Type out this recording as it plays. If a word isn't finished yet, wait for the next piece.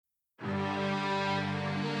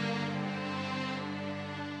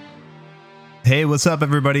Hey, what's up,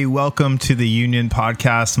 everybody? Welcome to the Union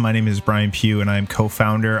Podcast. My name is Brian Pugh, and I'm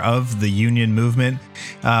co-founder of the Union Movement.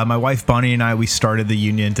 My wife, Bonnie, and I, we started the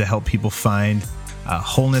Union to help people find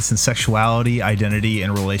wholeness in sexuality, identity,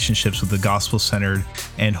 and relationships with a gospel-centered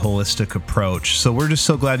and holistic approach. So we're just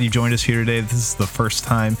so glad you joined us here today. This is the first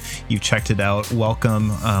time you've checked it out.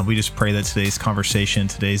 Welcome. We just pray that today's conversation,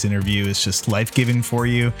 today's interview is just life-giving for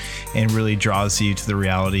you and really draws you to the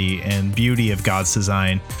reality and beauty of God's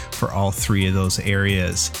design for all three of those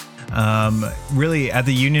areas. Really, at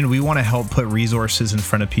the Union, we want to help put resources in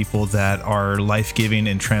front of people that are life-giving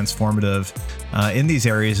and transformative in these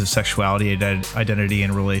areas of sexuality, identity,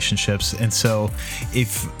 and relationships. And so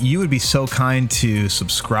if you would be so kind to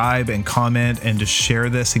subscribe and comment and just share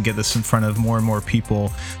this and get this in front of more and more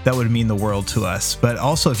people, that would mean the world to us. But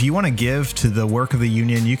also, if you want to give to the work of the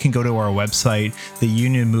Union, you can go to our website,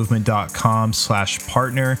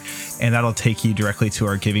 theunionmovement.com/partner, and that'll take you directly to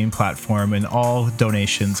our giving platform. And all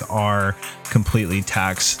donations are completely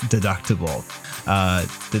tax deductible.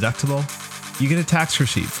 You get a tax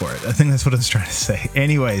receipt for it. I think that's what I was trying to say.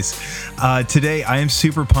 Anyways, today I am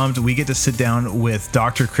super pumped. We get to sit down with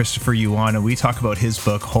Dr. Christopher Yuan, and we talk about his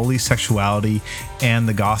book, Holy Sexuality and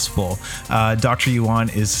the Gospel. Dr. Yuan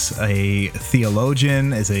is a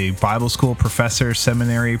theologian, is a Bible school professor,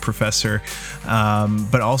 seminary professor,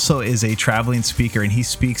 but also is a traveling speaker, and he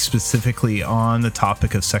speaks specifically on the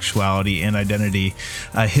topic of sexuality and identity.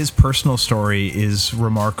 His personal story is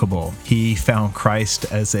remarkable. He found Christ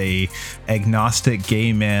as a agnostic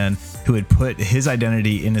gay man who had put his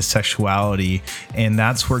identity in his sexuality, and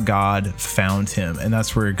that's where God found him, and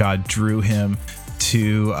that's where God drew him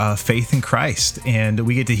to faith in Christ. And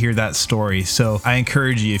we get to hear that story. So I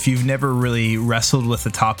encourage you, if you've never really wrestled with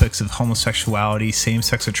the topics of homosexuality,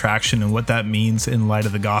 same-sex attraction, and what that means in light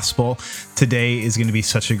of the gospel, today is going to be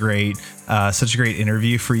such a great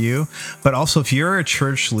interview for you. But also, if you're a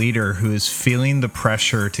church leader who is feeling the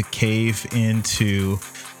pressure to cave into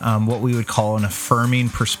what we would call an affirming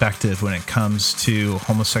perspective when it comes to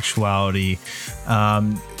homosexuality,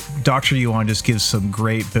 Dr. Yuan just gives some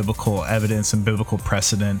great biblical evidence and biblical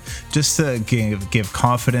precedent just to give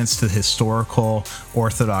confidence to the historical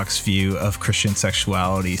Orthodox view of Christian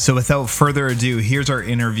sexuality. So without further ado, here's our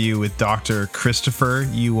interview with Dr. Christopher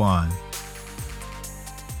Yuan.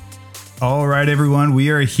 All right, everyone, we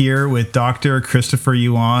are here with Dr. Christopher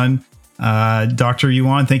Yuan. Dr.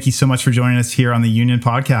 Yuan, thank you so much for joining us here on the Union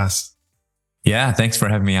Podcast. Yeah, thanks for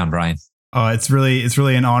having me on, Brian. It's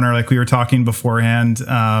really an honor. Like we were talking beforehand,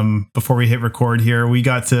 before we hit record here, we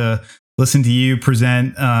got to listen to you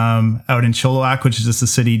present out in Chilliwack, which is just a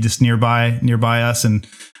city just nearby us. And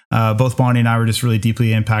both Bonnie and I were just really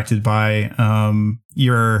deeply impacted by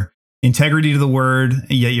your integrity to the word,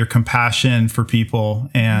 yet your compassion for people.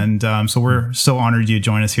 And so we're so honored you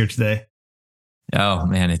join us here today. Oh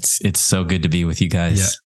man, it's so good to be with you guys. Yeah.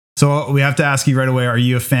 So we have to ask you right away, are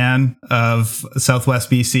you a fan of Southwest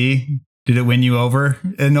BC? Did it win you over?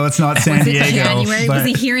 No, it's not San Diego. January? Was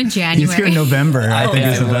he here in January? He's here in November. I think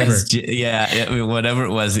it's November. Whatever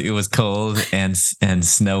it was cold and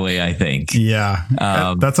snowy, I think. Yeah,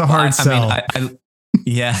 that's a hard sell.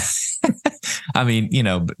 Yeah. I mean,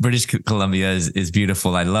 British Columbia is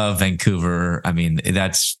beautiful. I love Vancouver. I mean,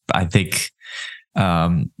 I think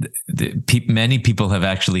many people have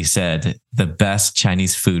actually said the best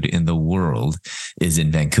Chinese food in the world is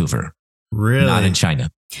in Vancouver. Really? Not in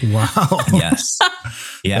China. Wow. Yes.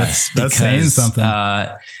 That's saying something.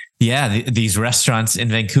 These restaurants in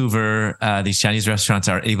Vancouver, these Chinese restaurants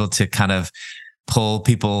are able to kind of pull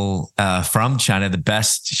people from China, the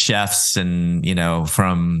best chefs and,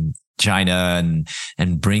 from China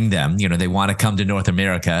and bring them. They want to come to North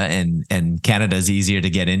America, and Canada is easier to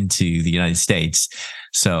get into the United States.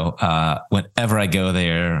 So whenever I go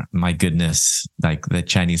there, my goodness, like the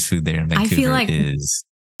Chinese food there in Vancouver is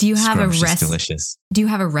delicious. Do you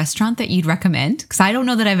have a restaurant that you'd recommend? Because I don't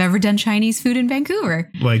know that I've ever done Chinese food in Vancouver.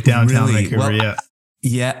 Like downtown Vancouver, well,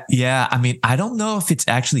 Yeah. I mean, I don't know if it's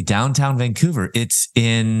actually downtown Vancouver. It's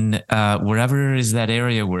in wherever is that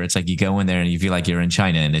area where it's like you go in there and you feel like you're in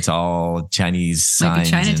China and it's all Chinese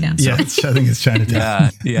signs. Like Chinatown. Yeah, I think it's Chinatown.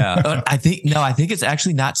 Yeah. I think it's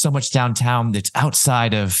actually not so much downtown. It's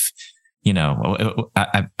outside of,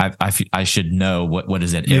 I should know what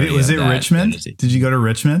is that area. Was it Richmond? Did you go to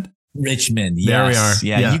Richmond? Richmond. There we are.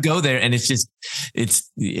 Yeah. You go there and if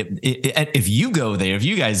you go there, if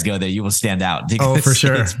you guys go there, you will stand out because for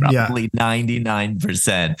sure. It's probably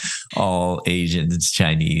 99% all Asians, it's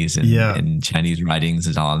Chinese and Chinese writings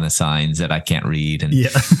is all on the signs that I can't read. And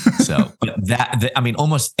so but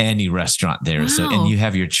almost any restaurant there. Wow. So, and you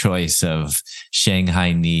have your choice of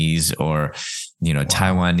Shanghainese or,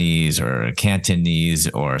 Taiwanese or Cantonese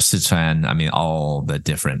or Sichuan. I mean, all the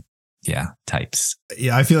different types.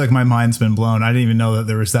 Yeah, I feel like my mind's been blown. I didn't even know that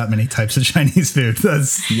there was that many types of Chinese food.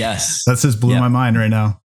 That's just blew my mind right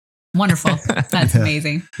now. Wonderful. That's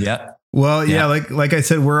amazing. Yeah. Well, like I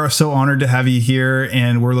said, we're so honored to have you here,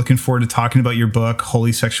 and we're looking forward to talking about your book,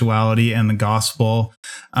 Holy Sexuality and the Gospel.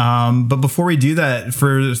 But before we do that,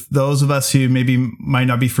 for those of us who maybe might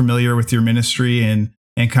not be familiar with your ministry and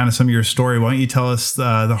kind of some of your story, why don't you tell us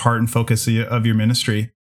the heart and focus of your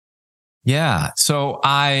ministry? Yeah. So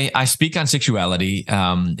I speak on sexuality,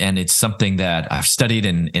 and it's something that I've studied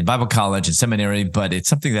in Bible college and seminary, but it's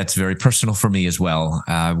something that's very personal for me as well.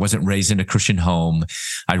 I wasn't raised in a Christian home.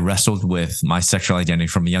 I wrestled with my sexual identity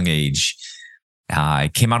from a young age.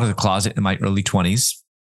 I came out of the closet in my early 20s.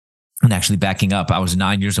 And actually backing up, I was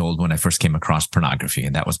 9 years old when I first came across pornography.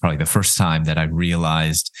 And that was probably the first time that I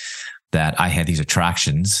realized that I had these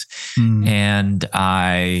attractions. And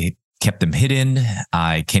I kept them hidden.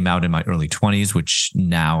 I came out in my early 20s, which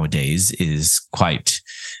nowadays is quite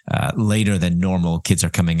later than normal. Kids are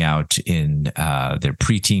coming out in their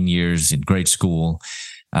preteen years in grade school,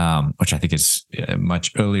 which I think is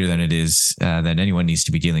much earlier than it is than anyone needs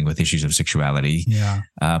to be dealing with issues of sexuality. Yeah.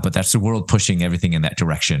 But that's the world pushing everything in that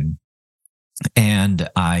direction. And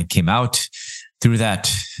I came out through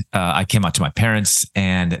that. I came out to my parents,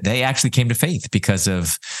 and they actually came to faith because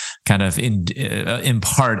of kind of in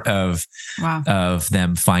part of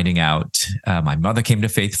them finding out. My mother came to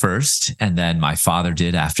faith first, and then my father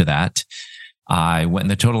did after that. I went in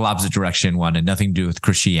the total opposite direction, wanted nothing to do with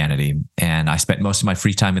Christianity. And I spent most of my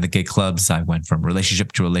free time in the gay clubs. I went from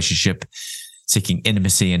relationship to relationship, seeking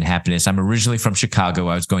intimacy and happiness. I'm originally from Chicago.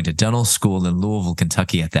 I was going to dental school in Louisville,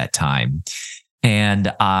 Kentucky at that time.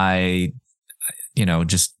 And I,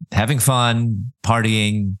 just having fun,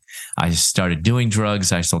 partying. I started doing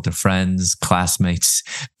drugs. I sold to friends, classmates,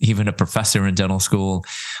 even a professor in dental school.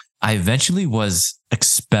 I eventually was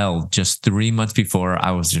expelled just 3 months before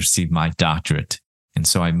I was to receive my doctorate. And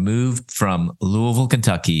so I moved from Louisville,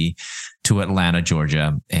 Kentucky to Atlanta,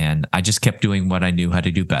 Georgia. And I just kept doing what I knew how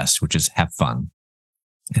to do best, which is have fun.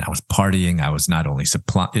 And I was partying. I was not only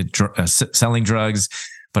selling drugs,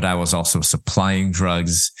 but I was also supplying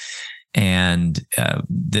drugs. And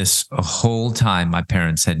this whole time, my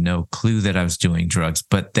parents had no clue that I was doing drugs,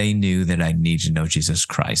 but they knew that I needed to know Jesus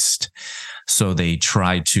Christ. So they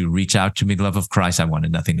tried to reach out to me, the love of Christ. I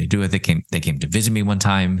wanted nothing to do with it. They came to visit me one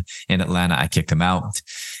time in Atlanta. I kicked them out.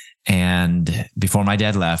 And before my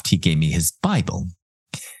dad left, he gave me his Bible.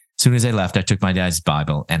 As soon as I left, I took my dad's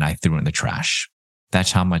Bible and I threw it in the trash.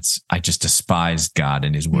 That's how much I just despised God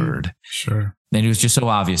and his word. Sure. And it was just so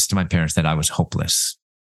obvious to my parents that I was hopeless.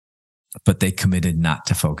 But they committed not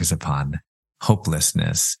to focus upon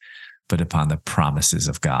hopelessness, but upon the promises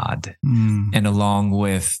of God. And along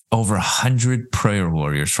with over 100 prayer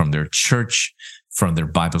warriors from their church, from their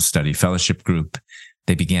Bible study fellowship group,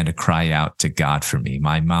 they began to cry out to God for me.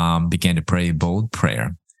 My mom began to pray a bold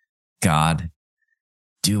prayer. God,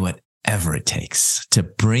 do whatever it takes to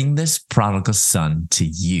bring this prodigal son to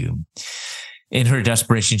you. In her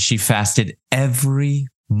desperation, she fasted every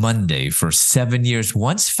Monday for 7 years,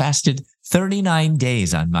 once fasted 39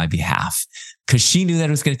 days on my behalf, because she knew that it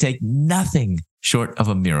was going to take nothing short of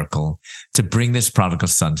a miracle to bring this prodigal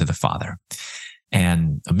son to the Father.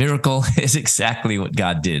 And a miracle is exactly what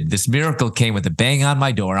God did. This miracle came with a bang on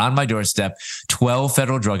my doorstep, 12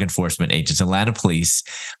 federal drug enforcement agents, Atlanta police,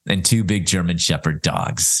 and 2 big German Shepherd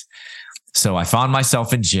dogs. So I found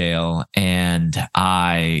myself in jail, and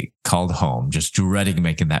I called home, just dreading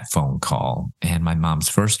making that phone call. And my mom's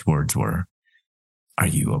first words were, "Are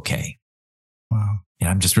you okay?" Wow. And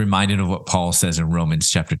I'm just reminded of what Paul says in Romans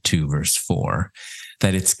chapter 2, verse 4,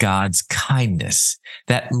 that it's God's kindness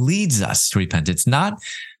that leads us to repentance, not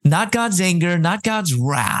God's anger, not God's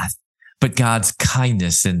wrath, but God's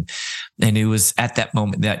kindness. And it was at that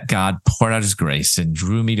moment that God poured out his grace and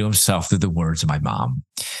drew me to himself through the words of my mom.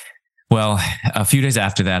 Well, a few days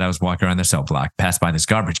after that, I was walking around the cell block, passed by this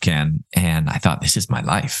garbage can, and I thought, this is my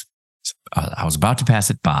life. I was about to pass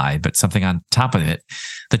it by, but something on top of it,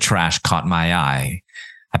 the trash, caught my eye.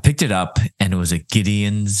 I picked it up, and it was a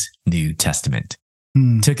Gideon's New Testament.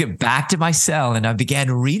 Took it back to my cell, and I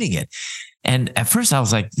began reading it. And at first I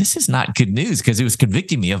was like, this is not good news because it was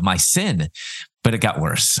convicting me of my sin. But it got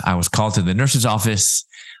worse. I was called to the nurse's office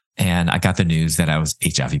and I got the news that I was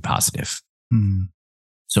HIV positive. Mm.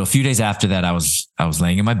 So a few days after that, I was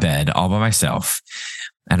laying in my bed all by myself.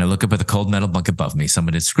 And I look up at the cold metal bunk above me.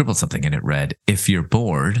 Someone had scribbled something and it read, if you're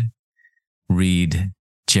bored, read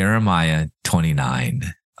Jeremiah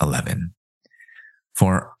 29:11.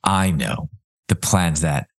 For I know the plans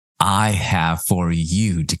that I have for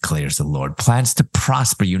you, declares the Lord. Plans to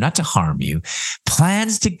prosper you, not to harm you.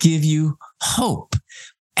 Plans to give you hope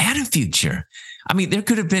and a future. I mean, there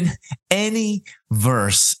could have been any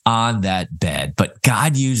verse on that bed, but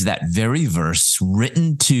God used that very verse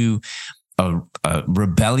written to a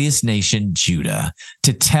rebellious nation, Judah,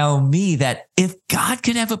 to tell me that if God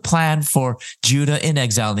could have a plan for Judah in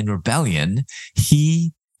exile and rebellion,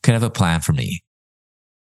 he could have a plan for me.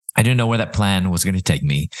 I didn't know where that plan was going to take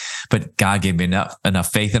me, but God gave me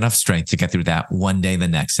enough faith, enough strength to get through that one day, the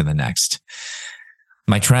next, and the next.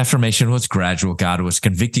 My transformation was gradual. God was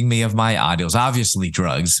convicting me of my idols, obviously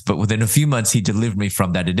drugs, but within a few months, he delivered me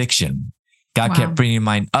from that addiction. God kept bringing in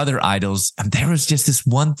mind other idols, and there was just this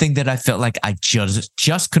one thing that I felt like I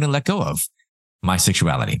just couldn't let go of, my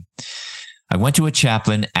sexuality. I went to a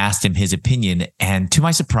chaplain, asked him his opinion, and to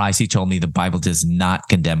my surprise, he told me the Bible does not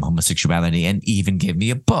condemn homosexuality and even gave me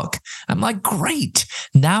a book. I'm like, great.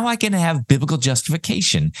 Now I can have biblical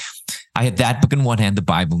justification. I had that book in one hand, the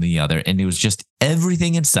Bible in the other, and it was just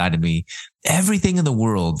everything inside of me, everything in the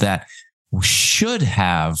world that should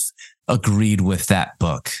have agreed with that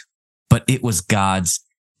book. But it was God's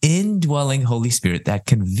indwelling Holy Spirit that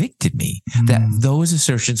convicted me that those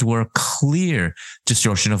assertions were a clear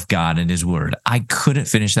distortion of God and his word. I couldn't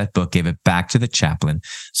finish that book, gave it back to the chaplain.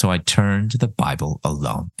 So I turned to the Bible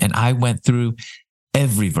alone and I went through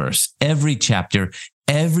every verse, every chapter,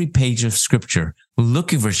 every page of scripture,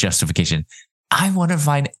 looking for justification. I want to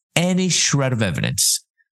find any shred of evidence.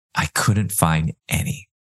 I couldn't find any.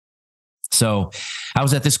 So I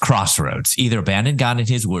was at this crossroads, either abandon God and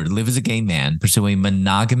his word, live as a gay man, pursue a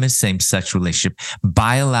monogamous same-sex relationship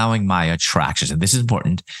by allowing my attractions, and this is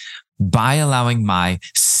important, by allowing my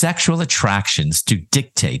sexual attractions to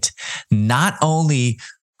dictate not only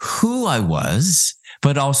who I was,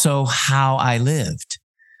 but also how I lived.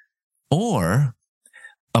 Or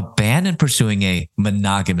abandon pursuing a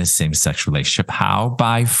monogamous same-sex relationship. How?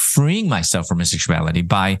 By freeing myself from my sexuality,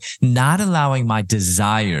 by not allowing my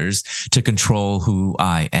desires to control who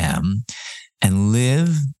I am, and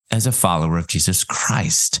live as a follower of Jesus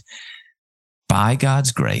Christ. By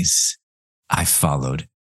God's grace, I followed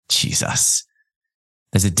Jesus.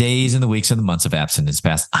 As the days and the weeks and the months of abstinence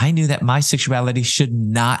passed, I knew that my sexuality should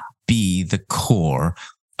not be the core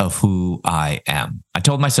of who I am. I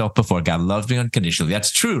told myself before, God loves me unconditionally.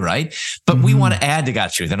 That's true, right? But we want to add to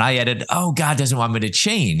God's truth. And I added, oh, God doesn't want me to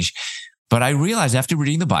change. But I realized after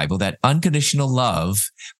reading the Bible that unconditional love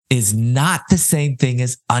is not the same thing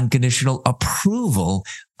as unconditional approval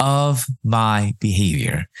of my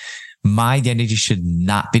behavior. My identity should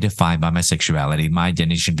not be defined by my sexuality. My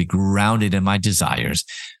identity should be grounded in my desires.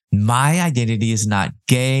 My identity is not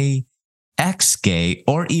gay, ex-gay,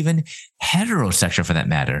 or even heterosexual for that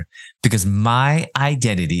matter, because my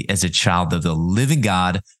identity as a child of the living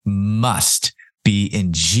God must be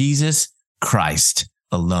in Jesus Christ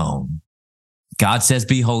alone. God says,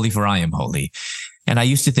 be holy for I am holy. And I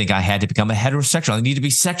used to think I had to become a heterosexual. I need to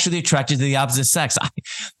be sexually attracted to the opposite sex.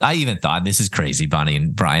 I even thought, this is crazy, Bonnie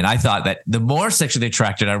and Brian, I thought that the more sexually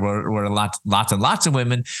attracted I were lots and lots of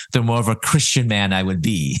women, the more of a Christian man I would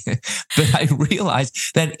be. But I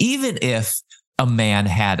realized that even if a man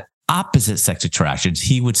had opposite sex attractions,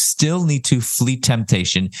 he would still need to flee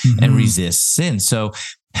temptation and resist sin. So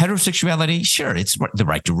heterosexuality, sure, it's the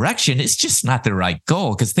right direction. It's just not the right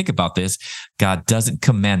goal. Because think about this. God doesn't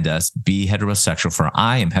command us be heterosexual, for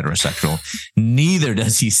I am heterosexual. Neither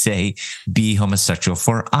does he say be homosexual,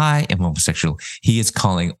 for I am homosexual. He is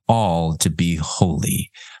calling all to be holy,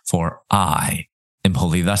 for I am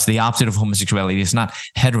holy. Thus, the opposite of homosexuality is not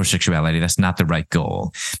heterosexuality. That's not the right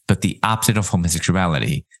goal. But the opposite of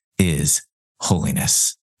homosexuality is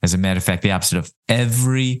holiness. As a matter of fact, the opposite of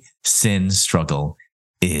every sin struggle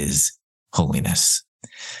is holiness.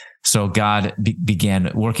 So God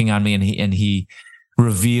began working on me, and he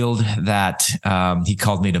revealed that he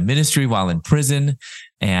called me to ministry while in prison.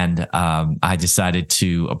 And I decided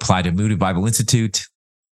to apply to Moody Bible Institute.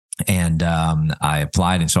 And I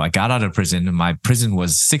applied. And so I got out of prison. My prison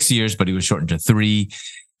was 6 years, but it was shortened to 3.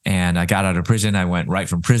 And I got out of prison. I went right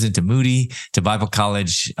from prison to Moody to Bible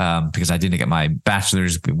college because I didn't get my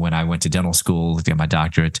bachelor's when I went to dental school to get my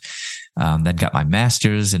doctorate. Then got my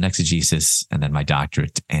master's in exegesis and then my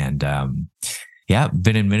doctorate. And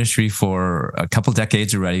been in ministry for a couple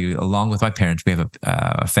decades already, along with my parents. We have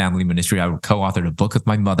a family ministry. I co-authored a book with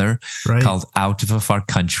my mother called Out of a Far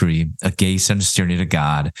Country, A Gay Son's Journey to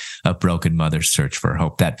God, A Broken Mother's Search for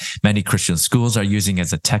Hope, that many Christian schools are using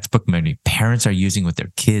as a textbook. Many parents are using with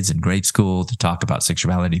their kids in grade school to talk about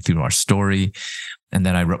sexuality through our story. And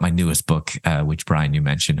then I wrote my newest book, which Brian, you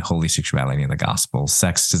mentioned, Holy Sexuality in the Gospel,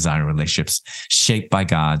 Sex, Desire, and Relationships Shaped by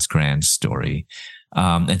God's Grand Story.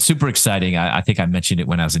 And super exciting. I think I mentioned it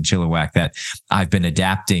when I was in Chilliwack that I've been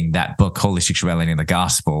adapting that book, Holy Sexuality in the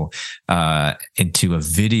Gospel, into a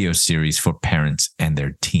video series for parents and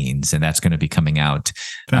their teens. And that's going to be coming out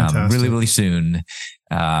really, really soon.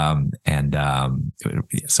 So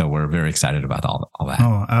we're very excited about all that.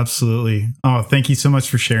 Oh, absolutely. Oh, thank you so much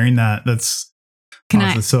for sharing that. That's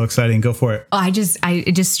so exciting. Go for it. Oh, it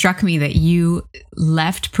just struck me that you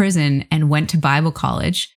left prison and went to Bible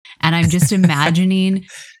college. And I'm just imagining,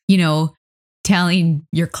 telling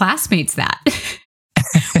your classmates that.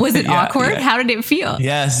 Was it awkward? Yeah. How did it feel?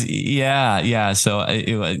 Yes. Yeah. So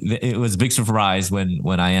it was a big surprise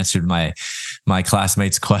when I answered my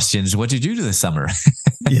classmates' questions. What'd you do this summer?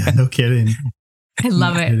 Yeah, no kidding. I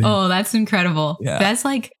love it. Oh, that's incredible. Yeah. That's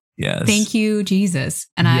like, yes. Thank you, Jesus.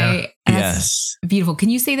 And that's beautiful.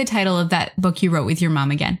 Can you say the title of that book you wrote with your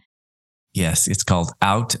mom again? Yes. It's called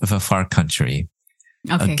Out of a Far Country.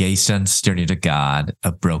 Okay. A Gay Son's Journey to God,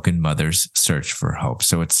 A Broken Mother's Search for Hope.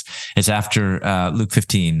 So it's after Luke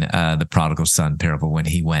 15, the prodigal son parable, when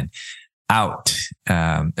he went out,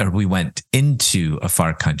 or we went into a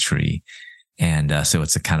far country. And so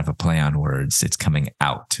it's a kind of a play on words. It's coming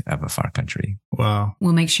out of a far country. Wow.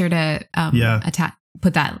 We'll make sure to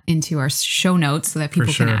put that into our show notes so that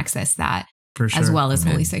people can access that as well as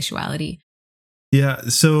Holy Sexuality. Yeah.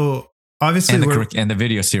 So obviously, and the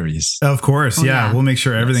video series. Of course. Yeah. We'll make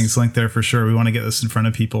sure everything's linked there for sure. We want to get this in front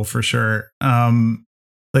of people for sure.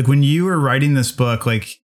 Like when you were writing this book, like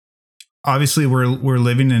obviously we're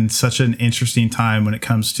living in such an interesting time when it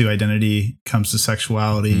comes to identity, comes to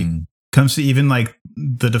sexuality, comes to even like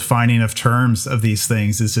the defining of terms of these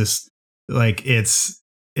things is just like, it's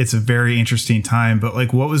a very interesting time. But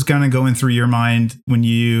like, what was kind of going through your mind when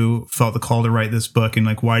you felt the call to write this book, and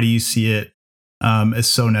like, why do you see it is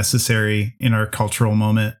so necessary in our cultural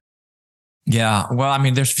moment? Yeah. Well, I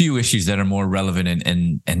mean, there's few issues that are more relevant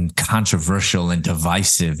and controversial and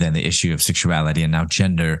divisive than the issue of sexuality and now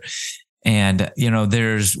gender. And,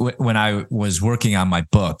 when I was working on my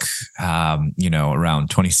book, around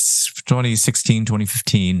 2016,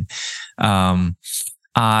 2015,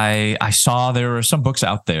 I saw there were some books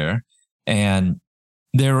out there, and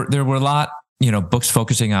there were a lot, books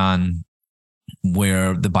focusing on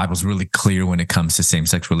where the Bible's really clear when it comes to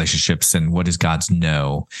same-sex relationships and what is God's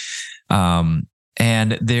no. And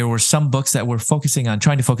there were some books that were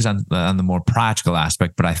trying to focus on the more practical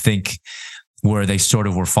aspect, but I think where they sort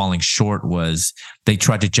of were falling short was they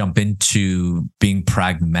tried to jump into being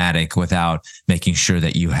pragmatic without making sure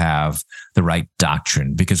that you have the right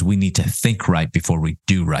doctrine, because we need to think right before we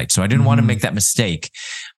do right. So I didn't want to make that mistake.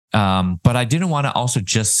 But I didn't want to also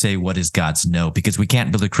just say, what is God's no? Because we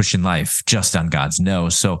can't build a Christian life just on God's no.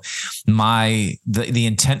 So the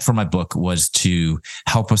intent for my book was to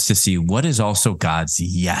help us to see what is also God's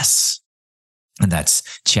yes. And that's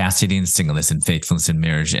chastity and singleness and faithfulness in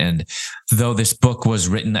marriage. And though this book was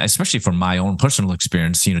written, especially from my own personal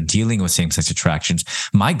experience, dealing with same-sex attractions,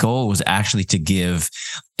 my goal was actually to give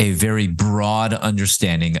a very broad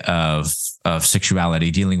understanding of sexuality,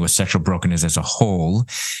 dealing with sexual brokenness as a whole,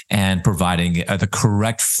 and providing the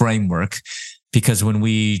correct framework. Because when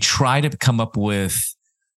we try to come up with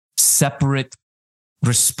separate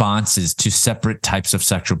responses to separate types of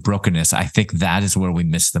sexual brokenness, I think that is where we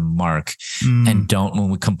miss the mark and when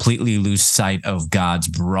we completely lose sight of God's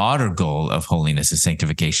broader goal of holiness and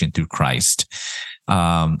sanctification through Christ.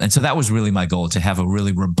 And so that was really my goal, to have a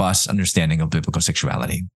really robust understanding of biblical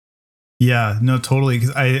sexuality. Yeah, no, totally.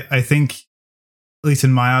 Because I think, at least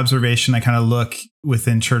in my observation, I kind of look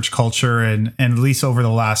within church culture and at least over the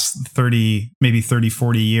last 30,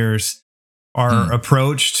 40 years, our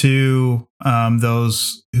approach to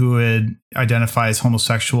those who would identify as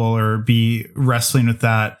homosexual or be wrestling with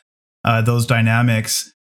those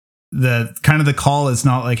dynamics, the call is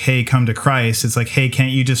not like, hey, come to Christ. It's like, hey,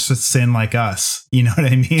 can't you just sin like us? You know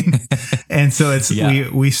what I mean? And so it's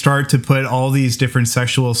we start to put all these different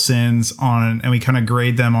sexual sins on, and we kind of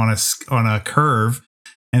grade them on a curve.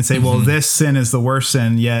 and say, well, this sin is the worst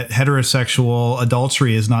sin, yet heterosexual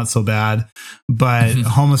adultery is not so bad, but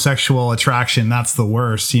homosexual attraction, that's the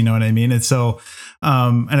worst. You know what I mean? And so,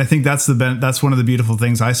 and I think that's one of the beautiful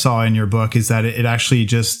things I saw in your book, is that it actually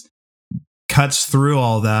just cuts through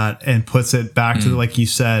all that and puts it back to, like you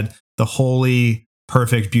said, the holy,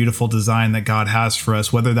 perfect, beautiful design that God has for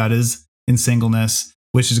us, whether that is in singleness,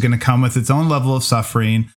 which is going to come with its own level of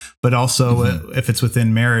suffering, but also if it's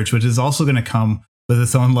within marriage, which is also going to come with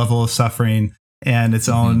its own level of suffering and its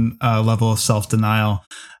own level of self-denial.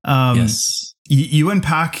 Yes. You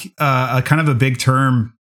unpack a kind of a big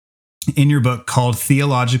term in your book called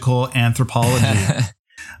theological anthropology.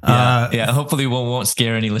 Yeah. Hopefully, we won't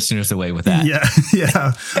scare any listeners away with that.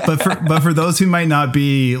 Yeah. But for those who may not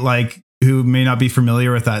be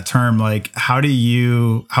familiar with that term, like how would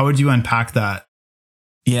you unpack that?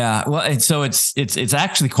 Yeah, well, and so it's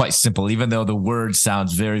actually quite simple, even though the word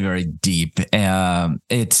sounds very, very deep.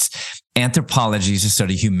 It's anthropology is to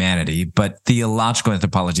study humanity, but theological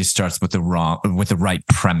anthropology starts with the right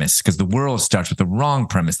premise, because the world starts with the wrong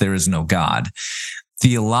premise. There is no God.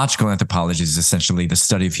 Theological anthropology is essentially the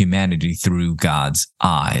study of humanity through God's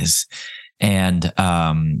eyes. And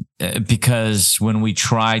because when we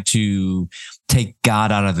try to take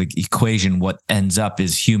God out of the equation, what ends up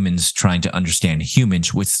is humans trying to understand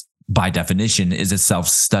humans, which by definition is a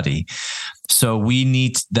self-study. So we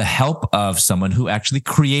need the help of someone who actually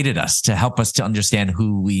created us to help us to understand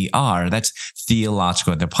who we are. That's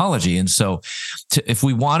theological anthropology. And so if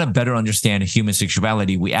we want to better understand human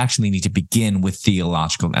sexuality, we actually need to begin with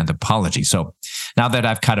theological anthropology. So now that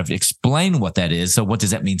I've kind of explained what that is, so what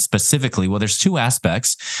does that mean specifically? Well, there's two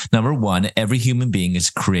aspects. Number one, every human being is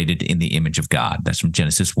created in the image of God. That's from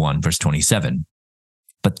Genesis 1, verse 27.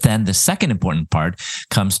 But then the second important part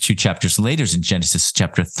comes 2 chapters later in Genesis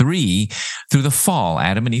chapter 3. Through the fall,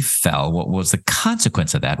 Adam and Eve fell. What was the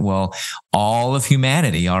consequence of that? Well, all of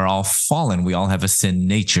humanity are all fallen. We all have a sin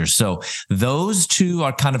nature. So those two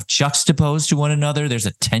are kind of juxtaposed to one another. There's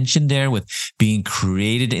a tension there with being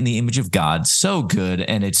created in the image of God. So good.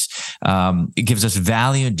 And it gives us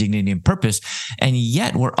value and dignity and purpose. And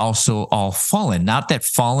yet we're also all fallen. Not that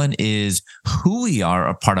fallen is who we are,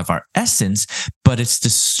 a part of our essence, but it's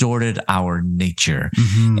distorted our nature.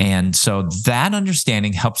 And so that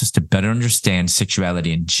understanding helps us to better understand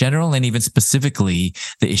sexuality in general, and even specifically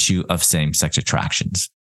the issue of same-sex attractions.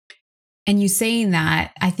 And you saying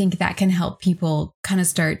that, I think that can help people kind of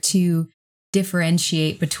start to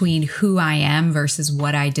differentiate between who I am versus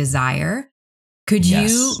what I desire. Could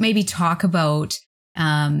you maybe talk about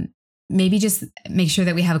maybe just make sure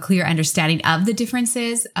that we have a clear understanding of the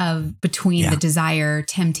differences between the desire,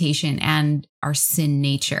 temptation, and our sin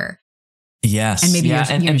nature. Yes. And maybe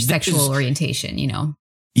your sexual orientation,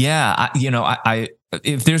 Yeah. I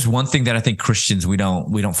if there's one thing that I think Christians, we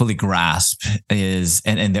don't fully grasp is,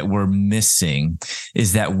 and that we're missing,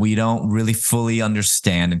 is that we don't really fully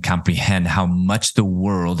understand and comprehend how much the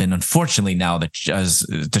world, and unfortunately now as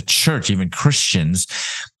the church, even Christians,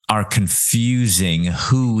 are confusing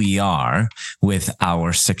who we are with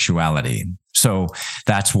our sexuality. So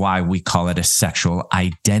that's why we call it a sexual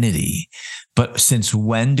identity. But since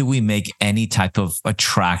when do we make any type of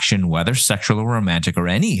attraction, whether sexual or romantic, or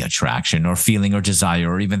any attraction or feeling or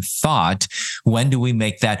desire or even thought, when do we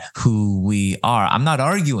make that who we are? I'm not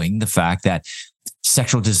arguing the fact that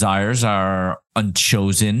sexual desires are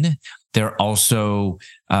unchosen. They're also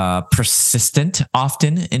persistent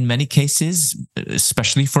often in many cases,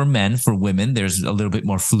 especially for men. For women, there's a little bit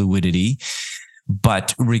more fluidity.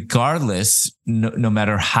 But regardless, no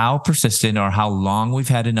matter how persistent or how long we've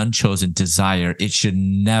had an unchosen desire, it should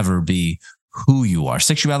never be who you are.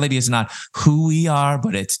 Sexuality is not who we are,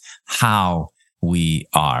 but it's how we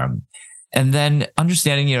are. And then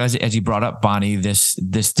understanding, as you brought up, Bonnie, this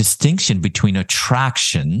distinction between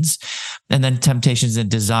attractions and then temptations and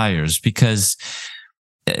desires, because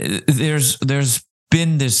there's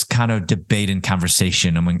been this kind of debate and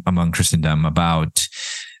conversation among Christendom about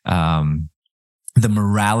the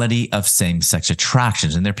morality of same-sex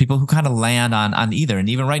attractions. And there are people who kind of land on either. And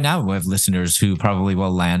even right now, we have listeners who probably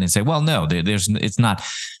will land and say, well, no, it's not,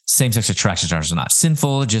 same-sex attractions are not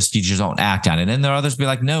sinful, you just don't act on it. And there are others who be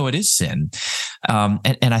like, no, it is sin.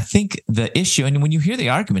 And I think the issue, and when you hear the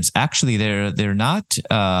arguments, actually they're not,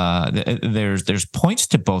 there's points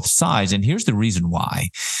to both sides. And here's the reason why.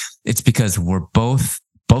 It's because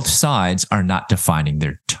both sides are not defining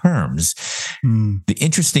their terms. The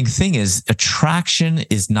interesting thing is attraction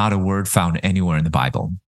is not a word found anywhere in the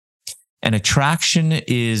Bible. And attraction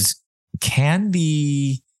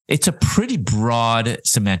it's a pretty broad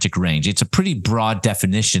semantic range. It's a pretty broad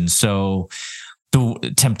definition. So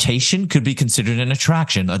The temptation could be considered an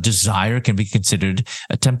attraction. A desire can be considered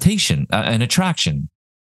a temptation, an attraction.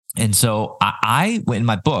 And so I in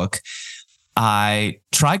my book, I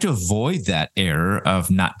try to avoid that error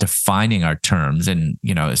of not defining our terms. And,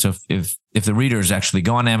 so if the readers actually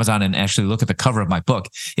go on Amazon and actually look at the cover of my book,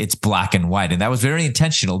 it's black and white. And that was very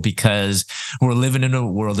intentional because we're living in a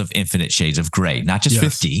world of infinite shades of gray, not just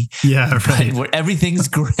 50. Yeah, right. Where everything's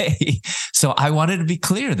gray. So I wanted to be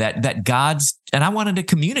clear that and I wanted to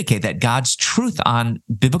communicate that God's truth on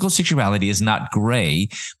biblical sexuality is not gray,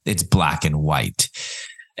 it's black and white.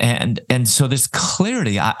 And so this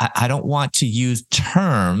clarity, I don't want to use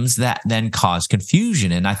terms that then cause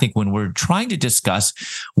confusion. And I think when we're trying to discuss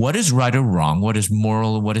what is right or wrong, what is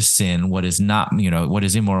moral, what is sin, what is not, what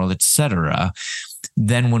is immoral, etc.,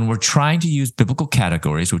 then when we're trying to use biblical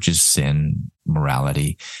categories, which is sin,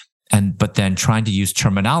 morality, but then trying to use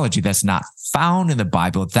terminology that's not found in the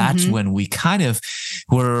Bible, that's when we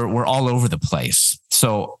we're all over the place.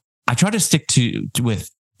 So I try to stick with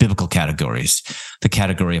biblical categories, the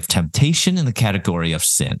category of temptation and the category of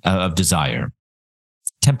sin, of desire.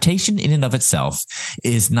 Temptation in and of itself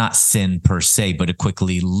is not sin per se, but it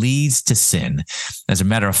quickly leads to sin. As a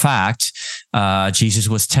matter of fact, Jesus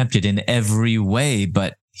was tempted in every way,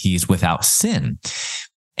 but he's without sin.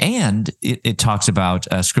 And it talks about,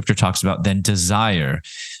 scripture talks about then desire.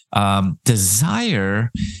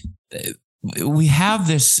 Desire, we have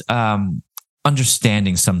this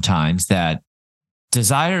understanding sometimes that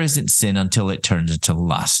desire isn't sin until it turns into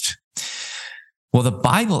lust. Well, the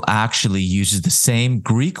Bible actually uses the same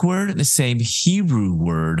Greek word and the same Hebrew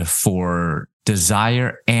word for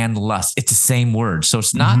desire and lust. It's the same word. So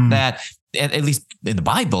it's not that, at least in the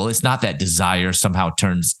Bible, it's not that desire somehow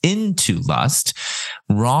turns into lust.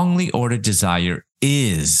 Wrongly ordered desire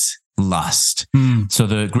is lust. So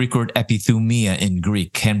the Greek word epithumia in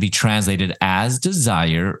Greek can be translated as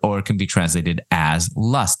desire or it can be translated as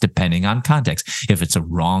lust, depending on context. If it's a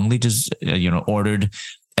wrongly ordered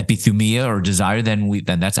epithumia or desire, then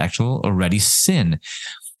that's actually already sin.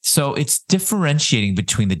 So it's differentiating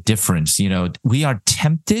between the difference. We are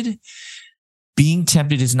tempted. Being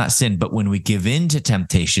tempted is not sin, but when we give in to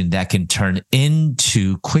temptation, that can turn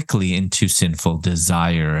quickly into sinful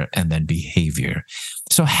desire and then behavior.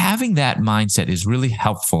 So having that mindset is really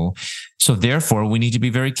helpful. So therefore, we need to be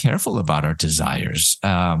very careful about our desires.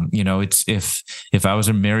 It's if I was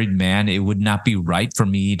a married man, it would not be right for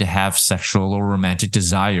me to have sexual or romantic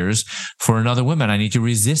desires for another woman. I need to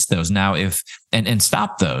resist those now. And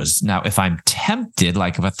stop those. Now, if I'm tempted,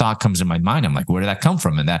 like if a thought comes in my mind, I'm like, where did that come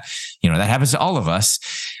from? And that happens to all of us.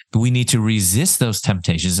 We need to resist those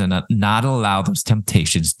temptations and not allow those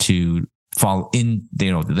temptations to fall in,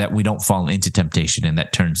 that we don't fall into temptation and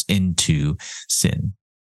that turns into sin.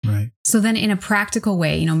 Right. So then in a practical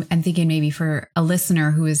way, I'm thinking maybe for a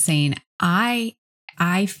listener who is saying, I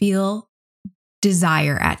feel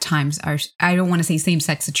desire at times. I don't want to say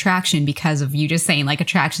same-sex attraction because of you just saying like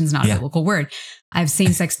attraction is not a biblical word. I have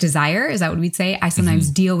same-sex desire. Is that what we'd say? I sometimes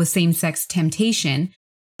deal with same-sex temptation.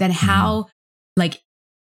 Then how,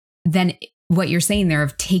 then what you're saying there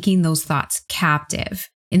of taking those thoughts captive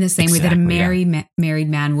in the same way that a married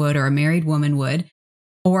man would or a married woman would.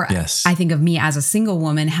 Or I think of me as a single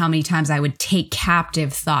woman, how many times I would take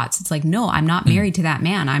captive thoughts. It's like, no, I'm not married to that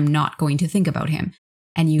man. I'm not going to think about him.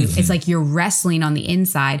 And it's like you're wrestling on the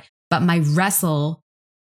inside, but my wrestle,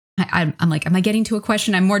 I'm like, am I getting to a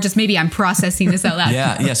question? I'm more just, maybe I'm processing this out loud.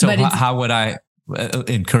 Yeah. So how would I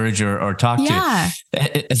encourage or talk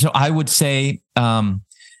to? So I would say,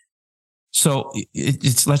 so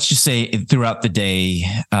it's let's just say throughout the day,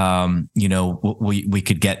 we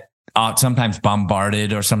could get sometimes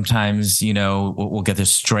bombarded, or sometimes we'll get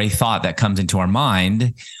this stray thought that comes into our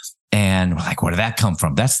mind, and we're like, where did that come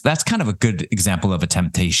from? That's kind of a good example of a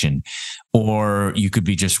temptation. Or you could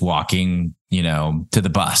be just walking, to the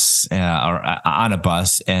bus or on a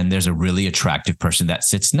bus, and there's a really attractive person that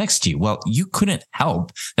sits next to you. Well, you couldn't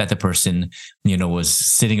help that the person, was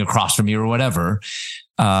sitting across from you or whatever.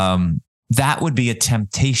 That would be a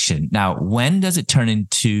temptation. Now, when does it turn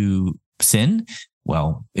into sin?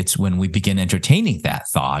 Well, it's when we begin entertaining that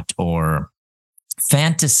thought or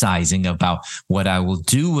fantasizing about what I will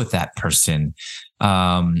do with that person.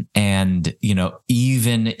 And,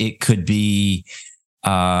 even it could be,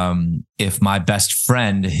 if my best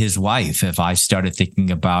friend, his wife, if I started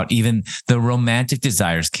thinking about even the romantic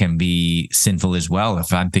desires can be sinful as well.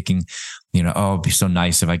 If I'm thinking, it'd be so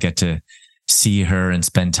nice if I get to see her and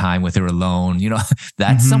spend time with her alone.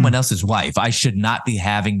 That's someone else's wife. I should not be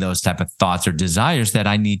having those type of thoughts or desires that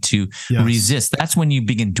I need to resist. That's when you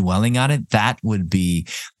begin dwelling on it. That would be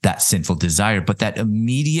that sinful desire. But that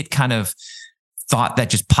immediate kind of thought that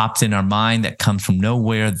just pops in our mind that comes from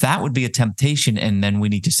nowhere, that would be a temptation. And then we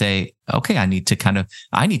need to say, okay, I need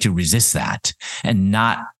to resist that and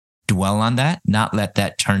not dwell on that, not let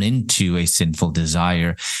that turn into a sinful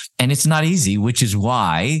desire. And it's not easy, which is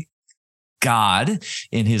why God,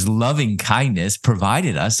 in his loving kindness,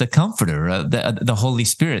 provided us a comforter, the Holy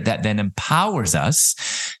Spirit, that then empowers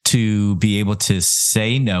us to be able to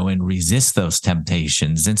say no and resist those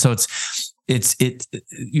temptations. And so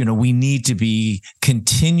we need to be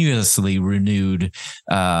continuously renewed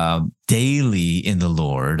daily in the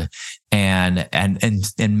Lord, and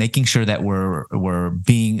making sure that we're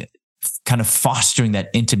being kind of fostering that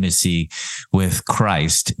intimacy with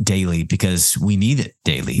Christ daily, because we need it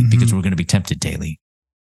daily, because we're going to be tempted daily.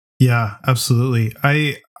 Yeah, absolutely.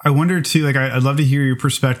 I wonder too, like, I'd love to hear your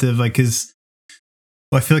perspective, like, cause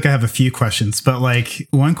I feel like I have a few questions, but like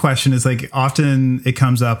one question is like, often it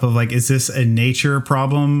comes up of like, is this a nature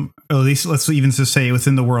problem? Or at least let's even just say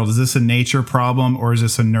within the world, is this a nature problem or is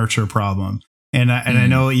this a nurture problem? And I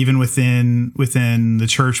know even within the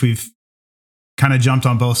church, we've kind of jumped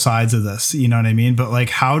on both sides of this, you know what I mean? But like,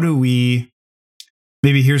 how do we,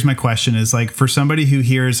 maybe here's my question is like, for somebody who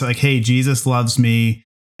hears like, hey, Jesus loves me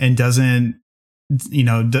and doesn't,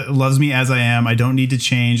 loves me as I am, I don't need to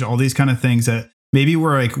change, all these kind of things that maybe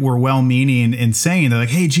we're well-meaning in saying, they're like,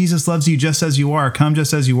 hey, Jesus loves you just as you are, come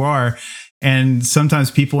just as you are. And sometimes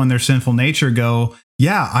people in their sinful nature go,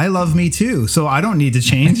 yeah, I love me too, so I don't need to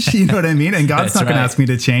change. You know what I mean? And God's not going to ask me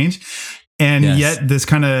to change. And yet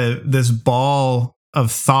this ball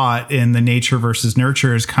of thought in the nature versus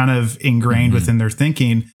nurture is kind of ingrained within their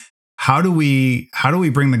thinking. How do we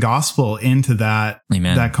bring the gospel into that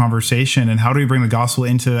conversation? And how do we bring the gospel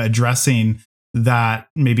into addressing that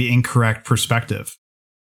maybe incorrect perspective?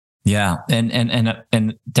 Yeah.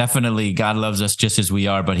 And definitely God loves us just as we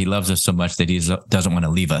are, but he loves us so much that he doesn't want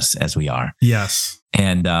to leave us as we are. Yes.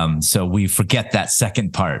 And so we forget that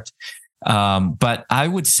second part. But I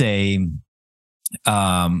would say,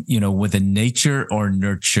 with a nature or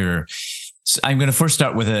nurture, I'm going to first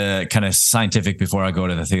start with a kind of scientific before I go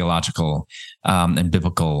to the theological and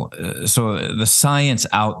biblical. So the science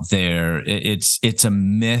out there, it's a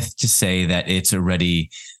myth to say that it's already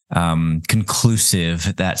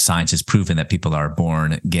conclusive that science has proven that people are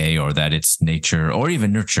born gay, or that it's nature or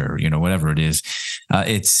even nurture, whatever it is.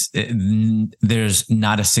 There's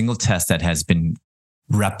not a single test that has been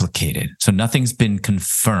replicated. So nothing's been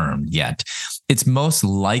confirmed yet. It's most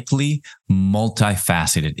likely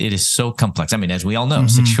multifaceted. It is so complex. I mean, as we all know,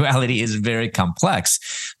 sexuality is very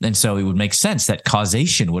complex. And so it would make sense that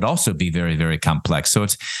causation would also be very, very complex. So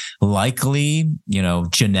it's likely,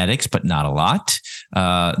 genetics, but not a lot.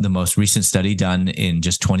 The most recent study done in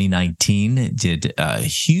just 2019 did a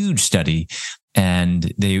huge study,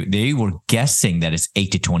 and they were guessing that it's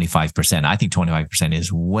 8 to 25%. I think 25%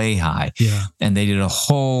 is way high. Yeah. And they did a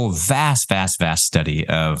whole vast study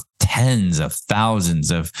of tens of thousands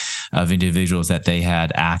of individuals that they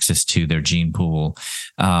had access to their gene pool,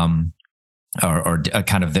 or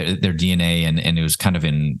kind of their DNA. And it was kind of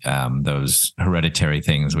in those hereditary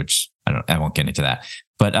things, which I won't get into that.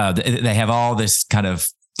 But they have all this kind of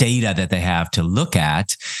data that they have to look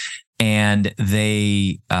at. And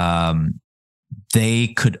they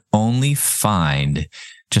could only find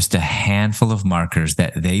just a handful of markers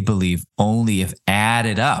that they believe only if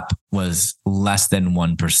added up was less than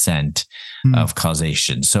 1% of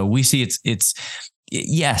causation. So we see it's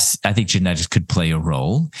yes, I think genetics could play a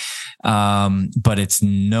role, but it's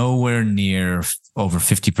nowhere near over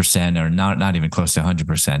 50% or not even close to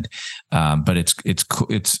 100%. But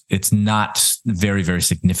it's not very, very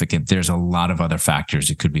significant. There's a lot of other factors.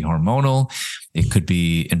 It could be hormonal, it could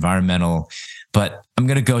be environmental. But I'm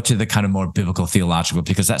going to go to the kind of more biblical theological,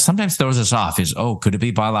 because that sometimes throws us off is, could it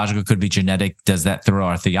be biological? Could it be genetic? Does that throw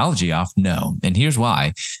our theology off? No. And here's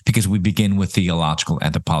why, because we begin with theological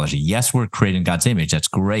anthropology. Yes, we're created in God's image. That's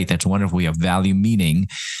great. That's wonderful. We have value, meaning,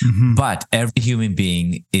 but every human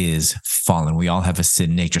being is fallen. We all have a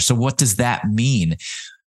sin nature. So what does that mean?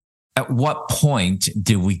 At what point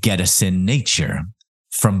do we get a sin nature?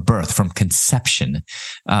 From birth, from conception.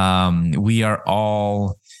 We are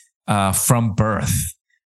all from birth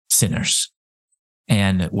sinners.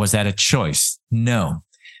 And was that a choice? No.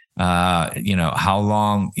 How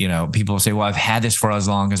long, people say, well, I've had this for as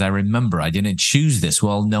long as I remember. I didn't choose this.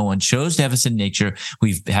 Well, no one chose to have a sin nature.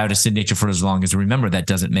 We've had a sin nature for as long as I remember. That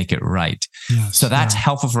doesn't make it right. Yes, so that's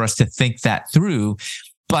helpful for us to think that through.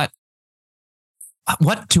 But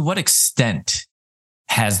to what extent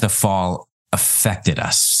has the fall affected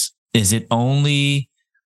us? Is it only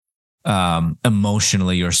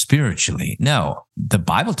emotionally or spiritually? No, the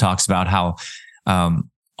Bible talks about how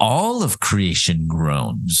all of creation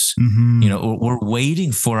groans. We're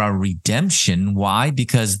waiting for our redemption. Why?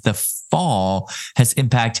 Because the fall has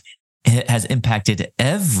impacted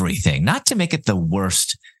everything, not to make it the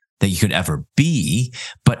worst that you could ever be,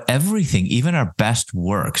 but everything, even our best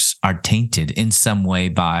works, are tainted in some way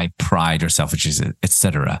by pride or selfishness,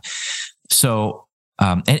 etc. So,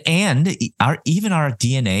 even our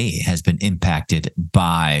DNA has been impacted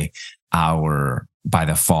by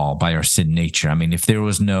the fall, by our sin nature. I mean, if there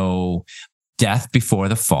was no death before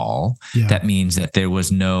the fall, that means that there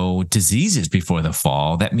was no diseases before the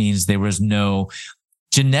fall. That means there was no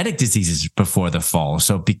genetic diseases before the fall.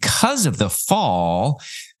 So because of the fall,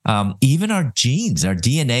 even our genes, our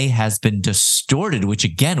DNA has been distorted, which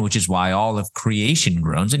is why all of creation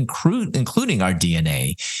groans, including our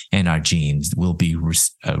DNA and our genes, will be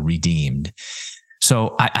redeemed.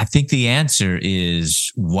 So I think the answer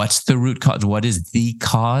is, what's the root cause? What is the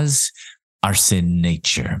cause? Our sin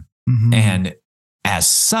nature. And as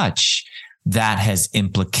such, that has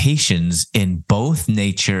implications in both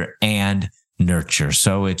nature and nurture.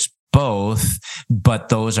 So it's both, but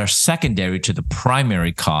those are secondary to the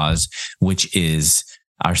primary cause, which is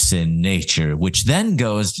our sin nature, which then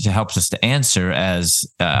goes to helps us to answer, as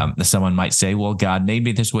someone might say, well, God made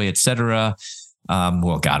me this way, etc.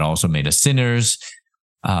 Well, God also made us sinners.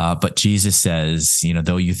 But Jesus says,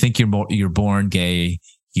 though you think you're born gay,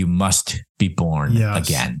 you must be born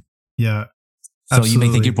again. Yeah. So Absolutely. You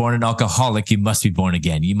may think you're born an alcoholic, you must be born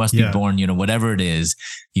again. You must be born, whatever it is,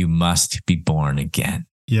 you must be born again.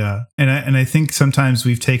 Yeah. And I think sometimes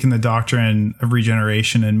we've taken the doctrine of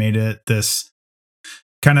regeneration and made it this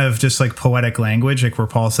kind of just like poetic language, like where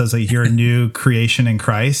Paul says, like, you're a new creation in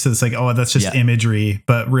Christ. So it's like, oh, that's just imagery,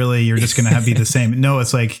 but really you're just going to be the same. No,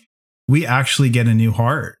 it's like, we actually get a new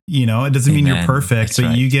heart. It doesn't mean you're perfect,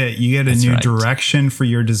 but you get a new direction for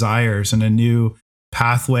your desires and a new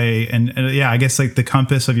pathway. And I guess like the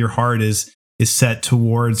compass of your heart is set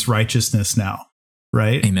towards righteousness now.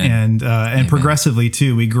 Right. Amen. And progressively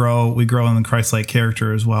too, we grow in the Christ-like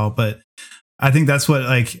character as well. But I think that's what,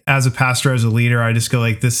 like, as a pastor, as a leader, I just go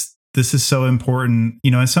like, this is so important,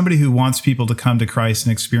 as somebody who wants people to come to Christ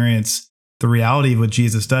and experience the reality of what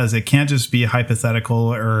Jesus does. It can't just be hypothetical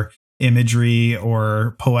or imagery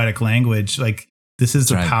or poetic language. Like, this is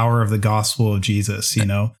the power of the gospel of Jesus,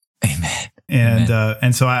 Amen.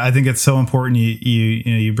 And so I think it's so important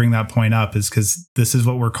you bring that point up, is because this is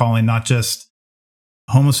what we're calling not just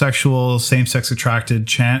homosexual, same-sex attracted,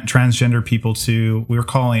 transgender people to. We're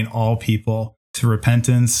calling all people to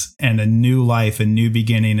repentance and a new life, a new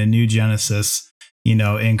beginning, a new Genesis,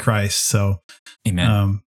 in Christ. So,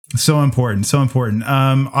 Amen. So important.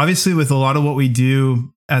 Obviously, with a lot of what we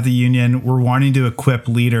do at the Union, we're wanting to equip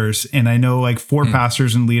leaders. And I know, like, for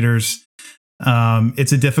pastors and leaders,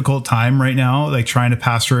 it's a difficult time right now, like trying to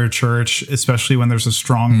pastor a church, especially when there's a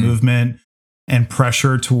strong movement and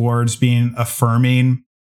pressure towards being affirming,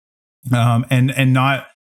 and not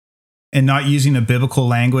using a biblical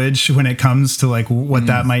language when it comes to like what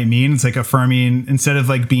that might mean. It's like affirming, instead of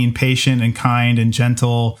like being patient and kind and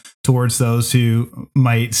gentle towards those who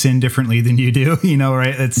might sin differently than you do,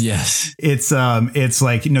 right? It's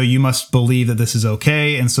like, you must believe that this is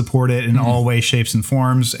okay and support it in all ways, shapes, and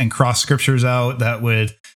forms, and cross scriptures out that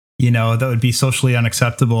would be socially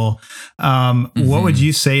unacceptable. What would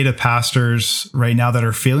you say to pastors right now that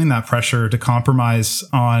are feeling that pressure to compromise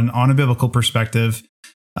on a biblical perspective?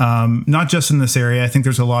 Not just in this area. I think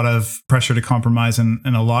there's a lot of pressure to compromise and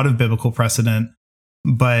a lot of biblical precedent.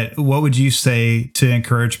 But what would you say to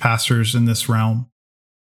encourage pastors in this realm?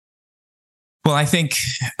 Well, I think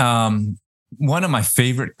one of my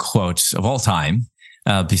favorite quotes of all time,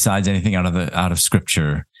 besides anything out of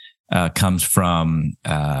Scripture, comes from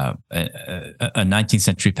a 19th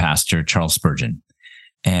century pastor, Charles Spurgeon.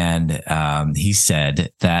 And he said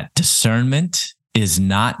that discernment is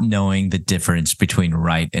not knowing the difference between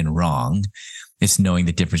right and wrong. It's knowing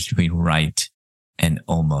the difference between right and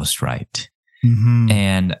almost right.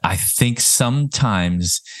 And I think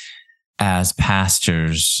sometimes as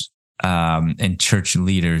pastors and church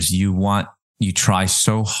leaders, you try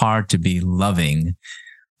so hard to be loving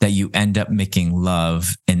that you end up making love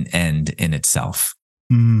an end in itself.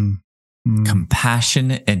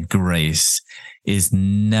 Compassion and grace is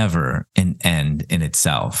never an end in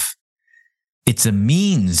itself. It's a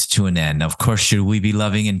means to an end. Of course, should we be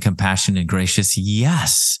loving and compassionate and gracious?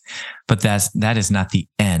 Yes, but that is not the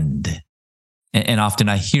end. And often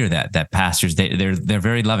I hear that pastors, they're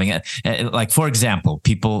very loving. Like, for example,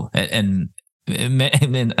 people and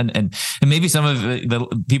maybe some of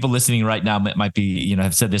the people listening right now might be,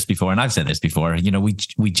 have said this before, and I've said this before.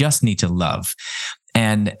 We just need to love.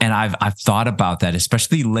 And I've thought about that,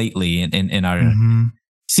 especially lately in our,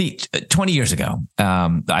 see, 20 years ago,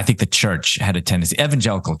 I think the church had a tendency,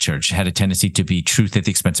 evangelical church had a tendency to be truth at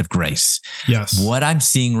the expense of grace. Yes. What I'm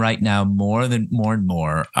seeing right now more and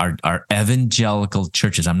more are evangelical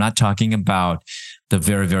churches. I'm not talking about the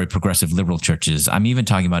very, very progressive liberal churches. I'm even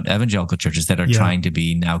talking about evangelical churches that are trying to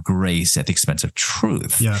be now grace at the expense of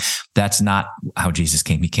truth. Yes. That's not how Jesus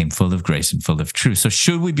came. He came full of grace and full of truth. So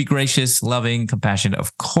should we be gracious, loving, compassionate?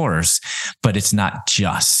 Of course, but it's not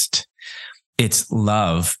just. It's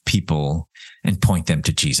love people and point them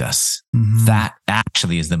to Jesus. That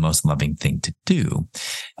actually is the most loving thing to do.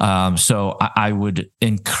 So I would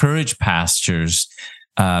encourage pastors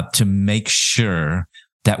to make sure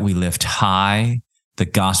that we lift high the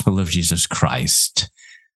gospel of Jesus Christ,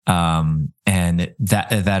 and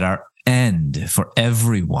that our end for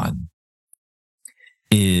everyone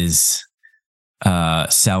is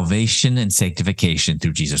salvation and sanctification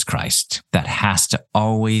through Jesus Christ. That has to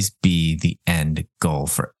always be the end goal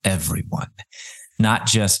for everyone. Not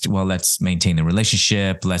just, well, let's maintain a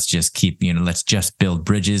relationship. Let's just keep, let's just build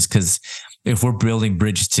bridges. Because if we're building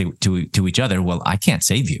bridges to each other, well, I can't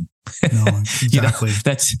save you. No, exactly.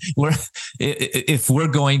 If we're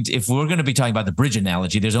going to be talking about the bridge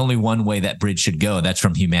analogy, there's only one way that bridge should go. That's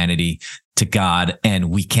from humanity to God,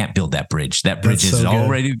 and we can't build that bridge. That bridge has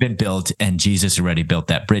already been built, and Jesus already built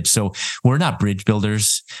that bridge. So we're not bridge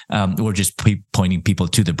builders. We're just pointing people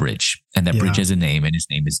to the bridge, and that bridge has a name, and his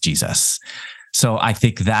name is Jesus. So I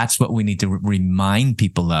think that's what we need to remind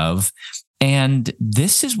people of. And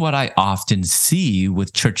this is what I often see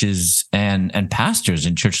with churches and pastors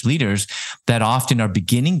and church leaders that often are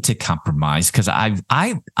beginning to compromise, because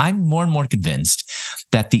I'm more and more convinced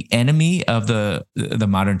that the enemy of the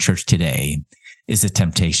modern church today is a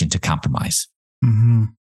temptation to compromise.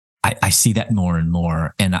 I see that more and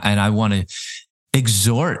more, and I want to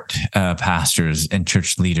exhort pastors and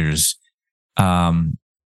church leaders.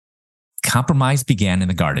 Compromise began in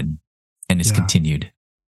the garden and is continued.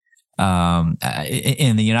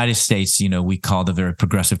 In the United States, we call the very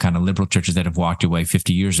progressive kind of liberal churches that have walked away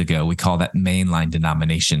 50 years ago, we call that mainline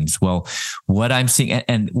denominations. Well, what I'm seeing,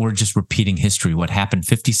 and we're just repeating history, what happened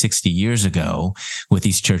 50, 60 years ago with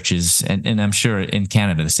these churches, and I'm sure in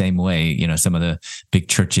Canada, the same way, some of the big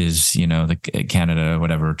churches, the Canada,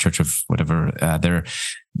 whatever, Church of whatever,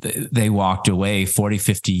 they walked away 40,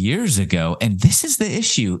 50 years ago. And this is the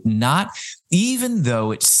issue. Not even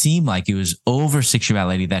though it seemed like it was over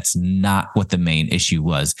sexuality, that's not what the main issue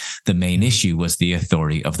was. The main issue was the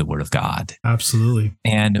authority of the Word of God. Absolutely.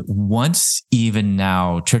 And once even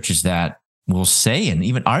now churches that will say and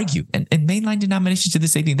even argue, and mainline denominations do the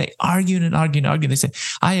same thing, they argue and argue and argue. They say,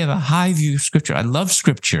 I have a high view of Scripture. I love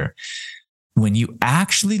Scripture. When you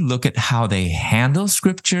actually look at how they handle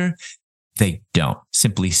Scripture, they don't.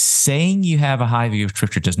 Simply saying you have a high view of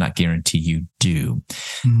Scripture does not guarantee you do.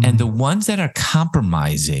 And the ones that are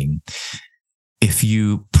compromising, if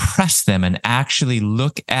you press them and actually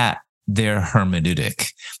look at their hermeneutic,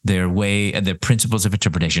 their way, their principles of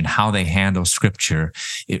interpretation, how they handle Scripture,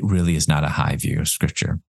 it really is not a high view of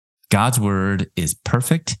Scripture. God's word is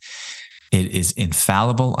perfect. It is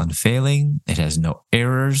infallible, unfailing. It has no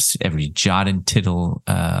errors. Every jot and tittle,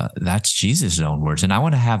 that's Jesus' own words. And I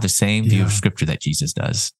want to have the same view of Scripture that Jesus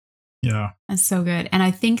does. Yeah. That's so good. And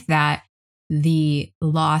I think that the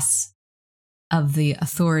loss of the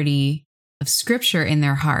authority of Scripture in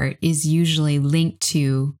their heart is usually linked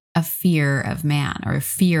to a fear of man or a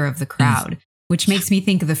fear of the crowd, which makes me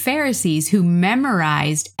think of the Pharisees who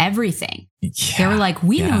memorized everything. They were like,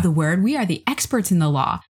 we know the word. We are the experts in the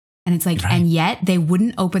law. And it's like, and yet they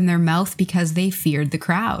wouldn't open their mouth because they feared the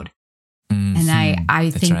crowd. And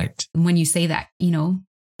I think when you say that,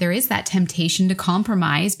 there is that temptation to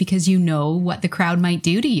compromise because you know what the crowd might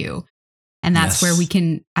do to you. And that's where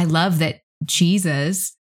I love that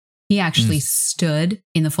Jesus, he actually stood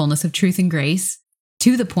in the fullness of truth and grace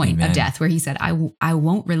to the point of death, where he said, I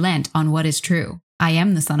won't relent on what is true. I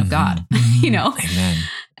am the Son of God,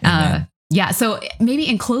 Amen. So maybe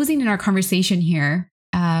in closing in our conversation here,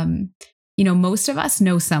 most of us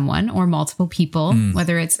know someone or multiple people,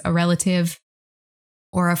 whether it's a relative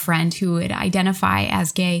or a friend who would identify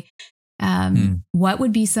as gay. What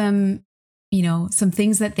would be some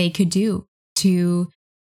things that they could do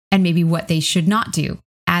and maybe what they should not do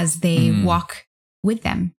as they walk with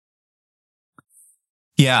them?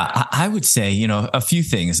 Yeah, I would say, a few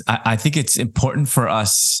things. I think it's important for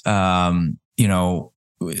us,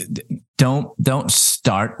 don't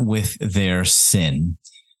start with their sin.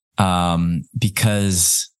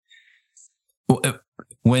 Because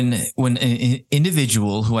when an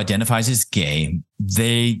individual who identifies as gay,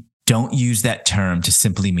 they don't use that term to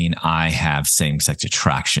simply mean I have same-sex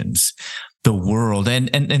attractions. The world, and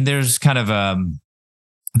there's kind of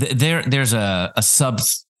there's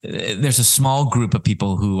a small group of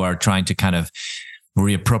people who are trying to kind of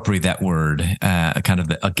reappropriate that word, kind of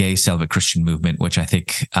a gay celibate Christian movement, which I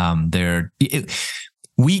think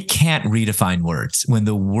we can't redefine words. When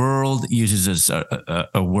the world uses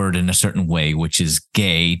a word in a certain way, which is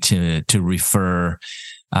gay, to refer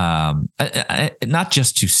not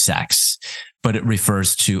just to sex, but it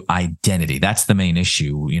refers to identity. That's the main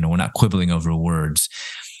issue. We're not quibbling over words.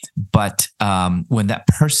 But when that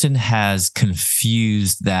person has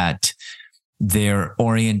confused that their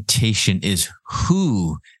orientation is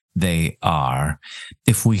who they are,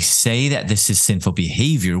 if we say that this is sinful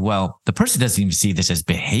behavior, well, the person doesn't even see this as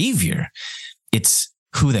behavior. It's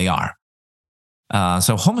who they are.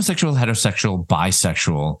 So homosexual, heterosexual,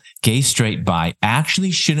 bisexual, gay, straight, bi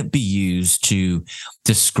actually shouldn't be used to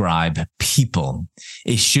describe people.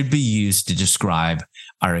 It should be used to describe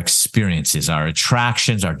our experiences, our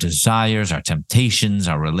attractions, our desires, our temptations,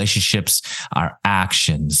 our relationships, our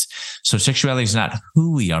actions. So sexuality is not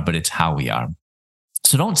who we are, but it's how we are.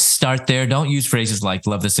 So don't start there. Don't use phrases like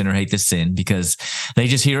love the sin or hate the sin, because they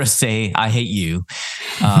just hear us say, I hate you.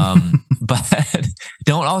 But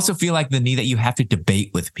don't also feel like the need that you have to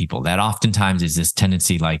debate with people. That oftentimes is this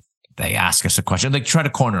tendency, like they ask us a question, they try to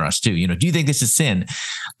corner us too. Do you think this is sin?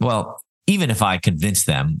 Well, even if I convince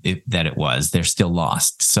them that it was, they're still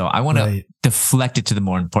lost. So I want to deflect it to the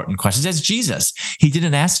more important questions. As Jesus, he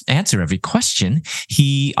didn't answer every question.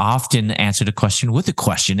 He often answered a question with a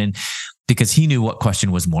question, and because he knew what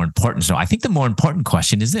question was more important. So I think the more important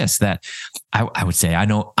question is this, that I would say, I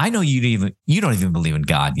know you don't even believe in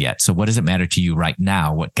God yet. So what does it matter to you right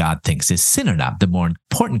now what God thinks is sin or not? The more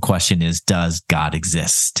important question is, does God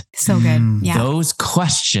exist? So good. Yeah. Those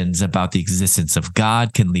questions about the existence of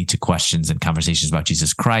God can lead to questions and conversations about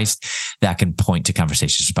Jesus Christ that can point to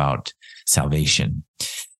conversations about salvation.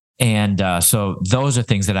 And so those are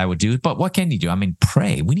things that I would do. But what can you do? I mean,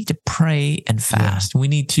 pray. We need to pray and fast. Yeah. We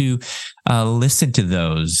need to listen to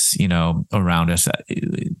those, around us.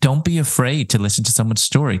 Don't be afraid to listen to someone's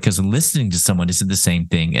story, because listening to someone isn't the same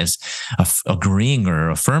thing as agreeing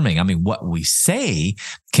or affirming. I mean, what we say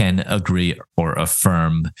can agree or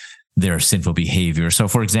affirm their sinful behavior. So,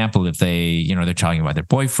 for example, if they're talking about their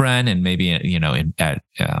boyfriend, and maybe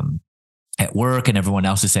at work, and everyone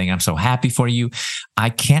else is saying, I'm so happy for you, I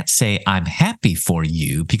can't say I'm happy for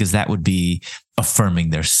you, because that would be affirming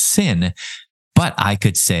their sin. But I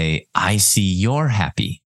could say, I see you're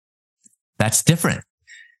happy. That's different.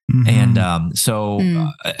 Mm-hmm.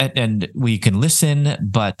 And and we can listen,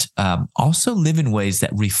 but also live in ways that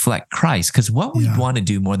reflect Christ. Because what we want to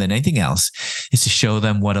do more than anything else is to show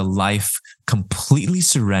them what a life completely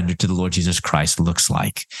surrendered to the Lord Jesus Christ looks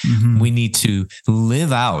like. Mm-hmm. We need to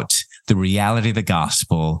live out the reality of the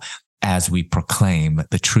gospel as we proclaim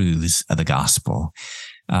the truths of the gospel.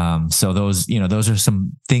 So those are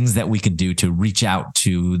some things that we can do to reach out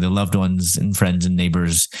to the loved ones and friends and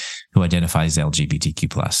neighbors who identify as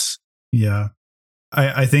LGBTQ+. Yeah.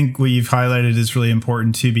 I think what you've highlighted is really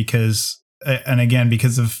important too, because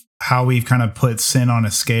of how we've kind of put sin on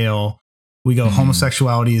a scale. We go,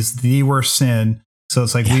 homosexuality is the worst sin. So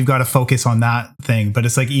it's like, we've got to focus on that thing. But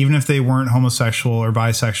it's like, even if they weren't homosexual or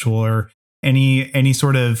bisexual or any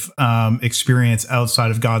sort of experience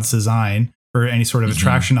outside of God's design, or any sort of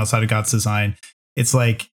attraction outside of God's design, it's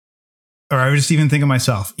like, or I would just even think of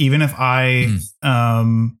myself, even if I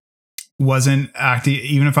wasn't acting,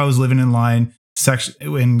 even if I was living in line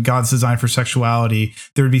in God's design for sexuality,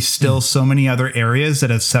 there would be still so many other areas that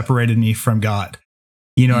have separated me from God.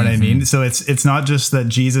 You know what I mean? So it's not just that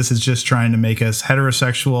Jesus is just trying to make us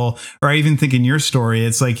heterosexual, or I even think in your story,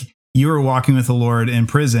 it's like you were walking with the Lord in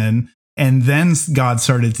prison, and then God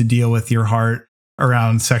started to deal with your heart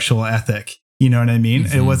around sexual ethic. You know what I mean?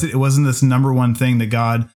 Mm-hmm. It wasn't this number one thing that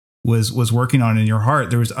God was working on in your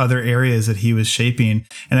heart. There was other areas that he was shaping.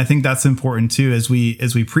 And I think that's important too, as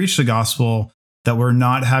we preach the gospel, that we're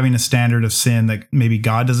not having a standard of sin that maybe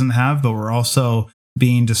God doesn't have, but we're also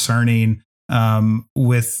being discerning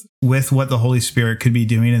with what the Holy Spirit could be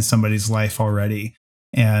doing in somebody's life already,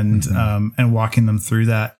 and walking them through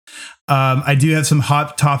that. I do have some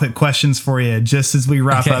hot topic questions for you just as we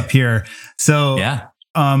wrap up here. So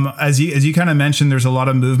as you kind of mentioned, there's a lot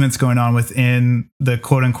of movements going on within the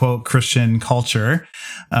quote unquote Christian culture.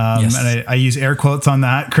 And I use air quotes on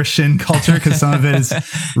that Christian culture, because some of it is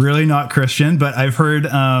really not Christian, but I've heard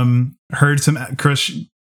some Christian,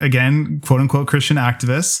 again, quote unquote Christian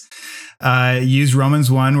activists use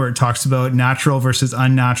Romans 1, where it talks about natural versus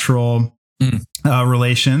unnatural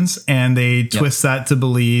relations, and they twist that to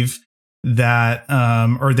believe that,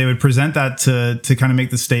 or they would present that to kind of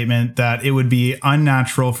make the statement that it would be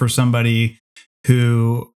unnatural for somebody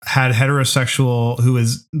who who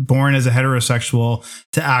was born as a heterosexual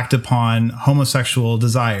to act upon homosexual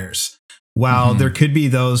desires. While there could be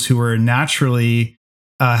those who are naturally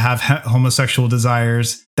have homosexual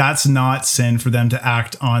desires, that's not sin for them to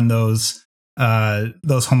act on those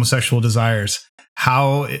homosexual desires.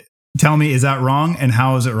 Tell me, is that wrong? And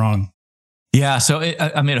how is it wrong? Yeah. So,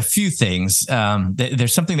 a few things.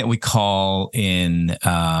 There's something that we call in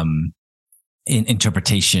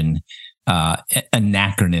interpretation,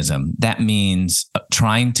 anachronism. That means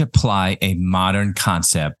trying to apply a modern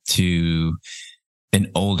concept to an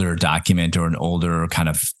older document or an older kind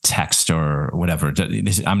of text or whatever.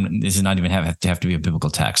 This is not even have to be a biblical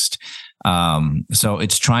text. So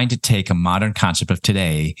it's trying to take a modern concept of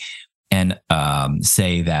today and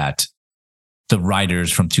say that the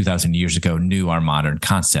writers from 2,000 years ago knew our modern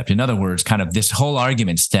concept. In other words, kind of this whole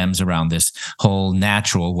argument stems around this whole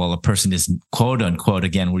natural, well, a person is quote unquote,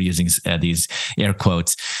 again, we're using these air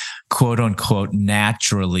quotes, quote unquote,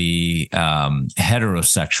 naturally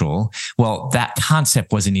heterosexual. Well, that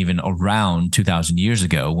concept wasn't even around 2,000 years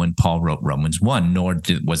ago when Paul wrote Romans 1, nor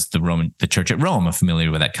was the church at Rome familiar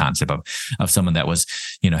with that concept of someone that was,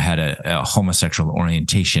 had a homosexual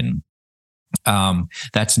orientation.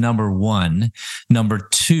 That's number one. Number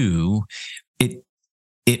two,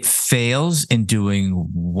 it fails in doing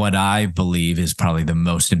what I believe is probably the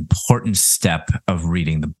most important step of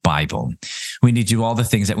reading the Bible. We need to do all the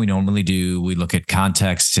things that we normally do. We look at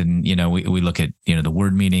context and, we look at, the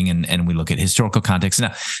word meaning and we look at historical context.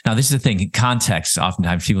 Now this is the thing, context,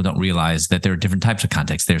 oftentimes people don't realize that there are different types of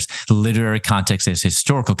context. There's literary context, there's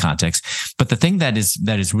historical context. But the thing that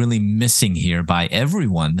is really missing here by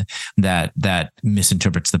everyone that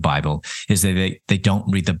misinterprets the Bible is that they don't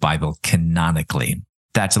read the Bible canonically.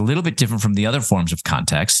 That's a little bit different from the other forms of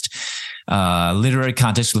context. Literary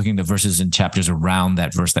context, looking at the verses and chapters around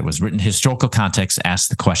that verse that was written. Historical context asks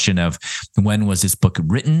the question of when was this book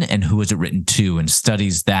written and who was it written to, and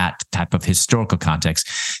studies that type of historical context.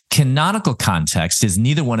 Canonical context is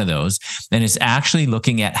neither one of those, and it's actually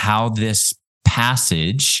looking at how this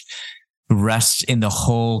passage rests in the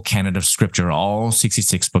whole canon of Scripture, all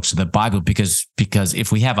 66 books of the Bible, because if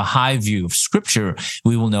we have a high view of Scripture,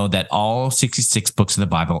 we will know that all 66 books of the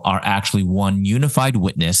Bible are actually one unified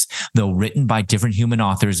witness, though written by different human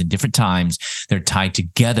authors in different times. They're tied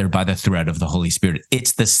together by the thread of the Holy Spirit.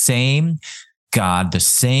 It's the same God, the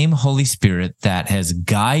same Holy Spirit that has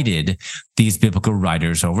guided these biblical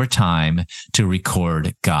writers over time to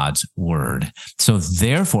record God's word. So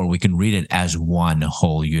therefore, we can read it as one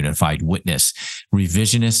whole unified witness.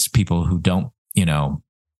 Revisionists, people who don't,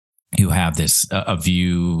 who have this a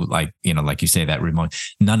view like you say, that remote,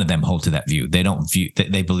 none of them hold to that view. They don't view,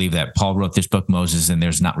 they believe that Paul wrote this book, Moses, and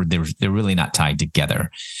they're really not tied together.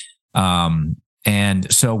 And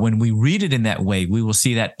so when we read it in that way, we will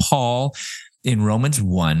see that Paul, in Romans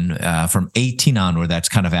 1, from 18 onward, that's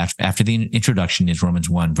kind of after the introduction is Romans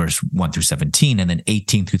 1, verse 1 through 17. And then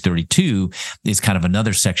 18 through 32 is kind of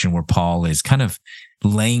another section where Paul is kind of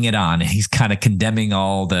laying it on. He's kind of condemning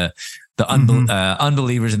all the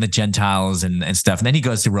unbelievers and the Gentiles and stuff. And then he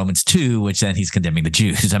goes to Romans 2, which then he's condemning the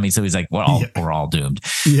Jews. So he's like, we're all doomed.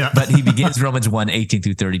 Yeah. But he begins Romans 1, 18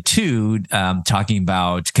 through 32, talking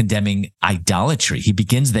about condemning idolatry. He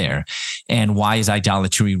begins there. And why is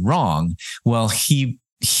idolatry wrong? Well, he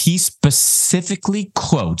specifically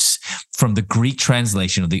quotes from the Greek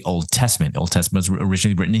translation of the Old Testament. Old Testament was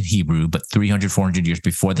originally written in Hebrew, but 300, 400 years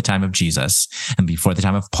before the time of Jesus and before the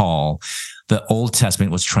time of Paul, the Old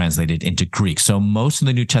Testament was translated into Greek. So most of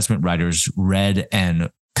the New Testament writers read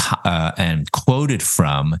and quoted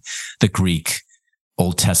from the Greek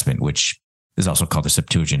Old Testament, which is also called the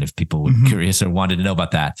Septuagint, if people were curious or wanted to know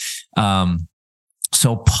about that.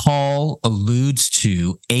 So Paul alludes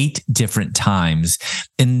to 8 different times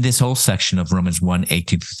in this whole section of Romans 1,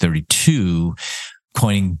 18 through 32,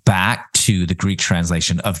 pointing back to the Greek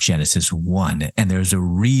translation of Genesis 1. And there's a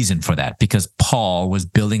reason for that, because Paul was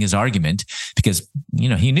building his argument because,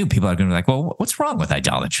 he knew people are going to be like, well, what's wrong with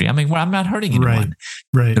idolatry? I'm not hurting anyone.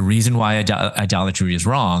 Right. The reason why idolatry is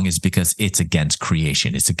wrong is because it's against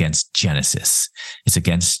creation. It's against Genesis. It's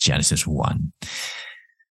against Genesis 1.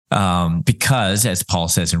 Because, as Paul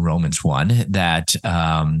says in Romans 1, that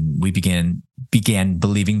we began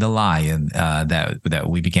believing the lie, and that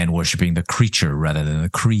we began worshiping the creature rather than the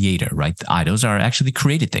creator, right? The idols are actually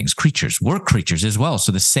created things. Creatures, we're creatures as well.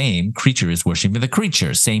 So the same creature is worshiping the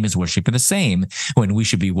creature. Same is worshiping the same, when we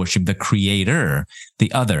should be worshiping the creator,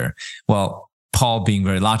 the other. Well, Paul, being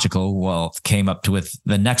very logical, came up with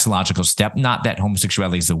the next logical step. Not that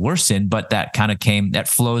homosexuality is the worst sin, but that that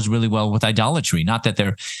flows really well with idolatry. Not that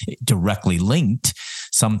they're directly linked.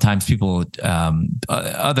 Sometimes people,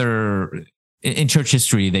 in church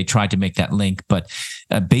history, they tried to make that link, but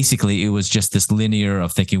basically it was just this linear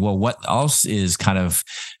of thinking, well, what else is kind of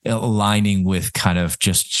aligning with kind of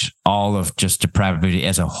just all of just depravity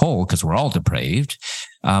as a whole, because we're all depraved.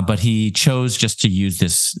 But he chose just to use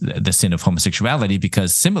the sin of homosexuality,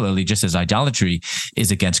 because similarly, just as idolatry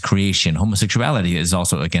is against creation, homosexuality is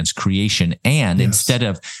also against creation. And instead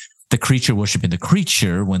of the creature worshiping the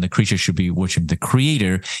creature, when the creature should be worshiping the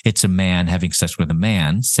creator, it's a man having sex with a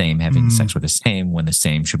man, same having sex with the same, when the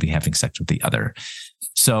same should be having sex with the other.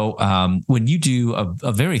 So when you do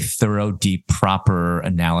a very thorough, deep, proper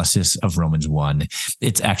analysis of Romans 1,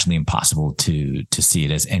 it's actually impossible to see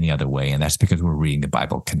it as any other way. And that's because we're reading the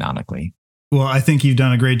Bible canonically. Well, I think you've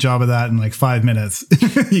done a great job of that in like 5 minutes.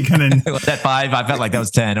 You kind of that 5, I felt like that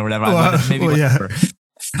was 10 or whatever.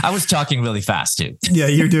 I was talking really fast too. Yeah,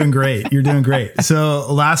 you're doing great. You're doing great. So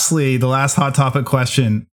lastly, the last hot topic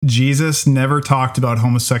question: Jesus never talked about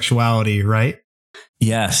homosexuality, right?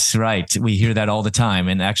 Yes, right. We hear that all the time.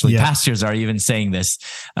 And actually pastors are even saying this,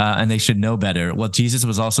 and they should know better. Well, Jesus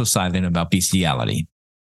was also silent about bestiality.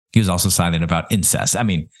 He was also silent about incest. I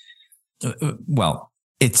mean,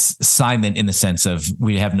 it's silent in the sense of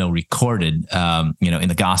we have no recorded, in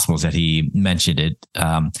the Gospels that he mentioned it.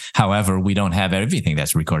 However, we don't have everything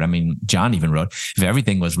that's recorded. I mean, John even wrote, if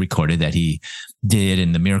everything was recorded that he did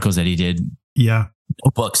and the miracles that he did, no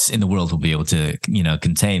books in the world will be able to,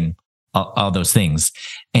 contain all those things.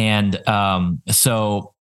 And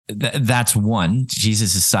so that's one.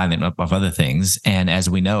 Jesus is silent of other things. And as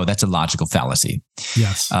we know, that's a logical fallacy.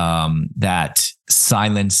 Yes. That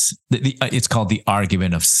silence, it's called the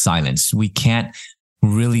argument of silence. We can't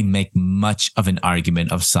really make much of an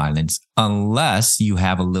argument of silence unless you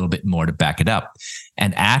have a little bit more to back it up.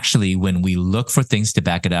 And actually, when we look for things to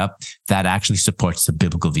back it up, that actually supports the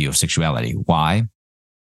biblical view of sexuality. Why?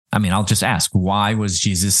 I mean, I'll just ask, why was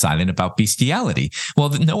Jesus silent about bestiality? Well,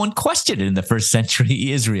 no one questioned it in the first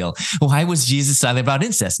century Israel. Why was Jesus silent about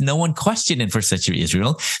incest? No one questioned in first century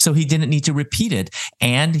Israel, so he didn't need to repeat it.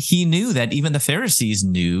 And he knew that even the Pharisees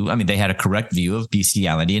knew, I mean, they had a correct view of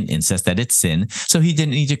bestiality and incest, that it's sin, so he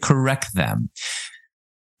didn't need to correct them.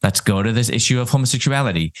 Let's go to this issue of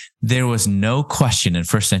homosexuality. There was no question in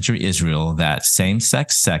first century Israel that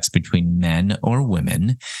same-sex sex between men or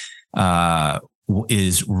women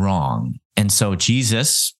is wrong. And so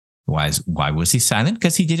Jesus, why was he silent?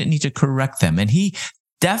 Because he didn't need to correct them. And he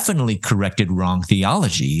definitely corrected wrong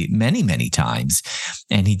theology many, many times.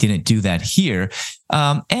 And he didn't do that here.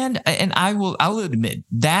 And I'll admit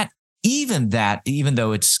that even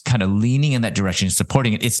though it's kind of leaning in that direction,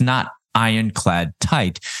 supporting it, it's not ironclad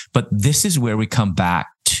tight. But this is where we come back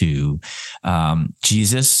to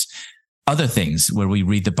Jesus. Other things where we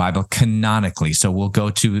read the Bible canonically. So we'll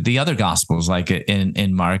go to the other Gospels, like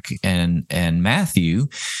in Mark and Matthew,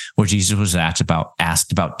 where Jesus was asked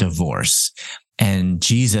about divorce. And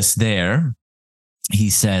Jesus there,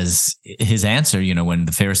 he says his answer, when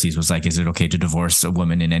the Pharisees was like, is it okay to divorce a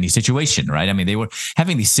woman in any situation, right? I mean, they were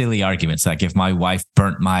having these silly arguments, like if my wife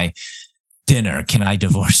burnt my dinner, can I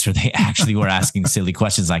divorce her? They actually were asking silly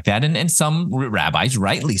questions like that. And some rabbis,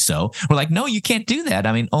 rightly so, were like, no, you can't do that.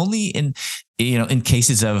 I mean, only in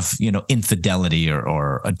cases of, infidelity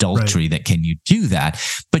or adultery, that can you do that.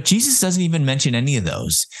 But Jesus doesn't even mention any of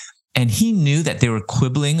those. And he knew that they were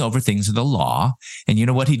quibbling over things of the law. And you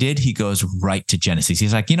know what he did? He goes right to Genesis.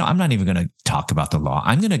 He's like, I'm not even going to talk about the law.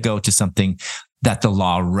 I'm going to go to something that the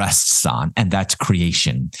law rests on, and that's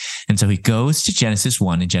creation. And so he goes to Genesis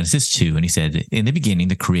 1 and Genesis 2, and he said, in the beginning,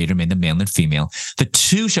 the Creator made the male and female. The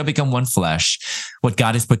two shall become one flesh. What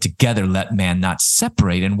God has put together, let man not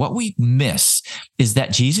separate. And what we miss is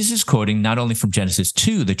that Jesus is quoting not only from Genesis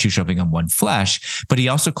 2, the two shall become one flesh, but he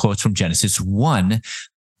also quotes from Genesis 1,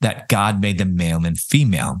 that God made them male and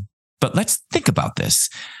female. But let's think about this.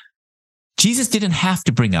 Jesus didn't have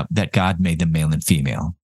to bring up that God made them male and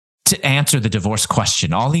female to answer the divorce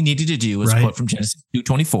question. All he needed to do was quote from Genesis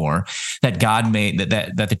 2:24 that God made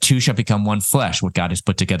that the two shall become one flesh. What God has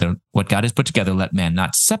put together, let man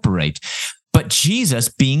not separate. But Jesus,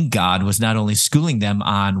 being God, was not only schooling them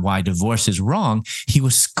on why divorce is wrong, he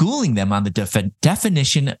was schooling them on the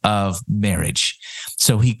definition of marriage.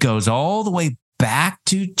 So he goes all the way back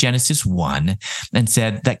to Genesis 1 and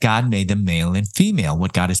said that God made them male and female,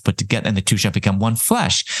 what God has put together, and the two shall become one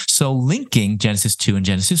flesh. So linking Genesis 2 and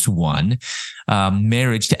Genesis 1,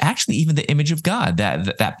 marriage to actually even the image of God,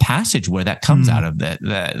 that passage where that comes out of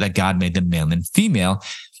that God made them male and female.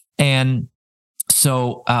 And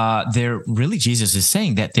So there really, Jesus is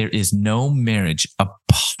saying that there is no marriage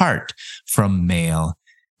apart from male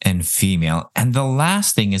and female. And the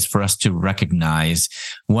last thing is for us to recognize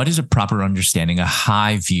what is a proper understanding, a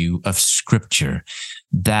high view of Scripture,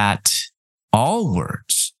 that all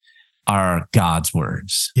words are God's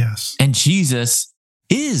words. Yes. And Jesus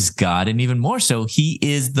is God, and even more so, he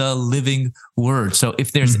is the living word. So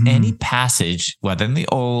if there's any passage, whether in the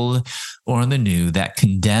Old or in the New, that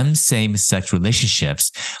condemns same-sex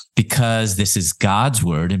relationships, because this is God's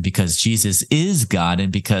word and because Jesus is God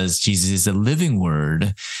and because Jesus is a living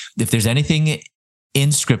word, if there's anything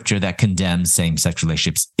in Scripture that condemns same-sex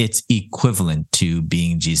relationships, it's equivalent to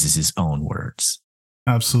being Jesus's own words.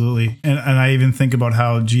 Absolutely. And I even think about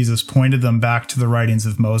how Jesus pointed them back to the writings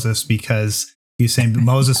of Moses, because he's saying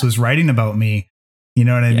Moses was writing about me. You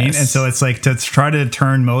know what I mean? And so it's like to try to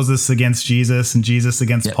turn Moses against Jesus and Jesus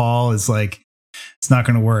against Paul is like, it's not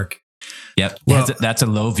going to work. Yep. Well, that's a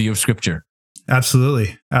low view of Scripture.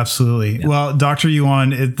 Absolutely. Absolutely. Yeah. Well, Dr.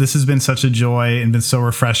 Yuan, this has been such a joy and been so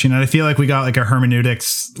refreshing. And I feel like we got like a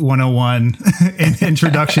hermeneutics 101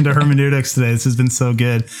 introduction to hermeneutics today. This has been so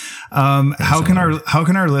good. How can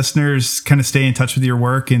our listeners kind of stay in touch with your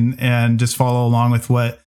work and just follow along with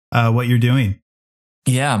what you're doing?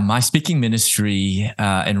 Yeah, my speaking ministry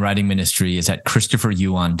and writing ministry is at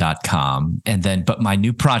ChristopherYuan.com. And then, but my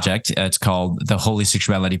new project, it's called the Holy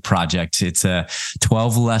Sexuality Project. It's a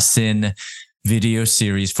 12-lesson video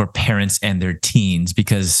series for parents and their teens,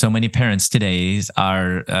 because so many parents today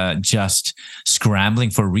are just scrambling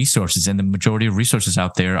for resources, and the majority of resources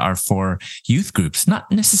out there are for youth groups.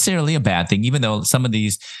 Not necessarily a bad thing, even though some of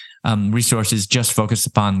these resources just focus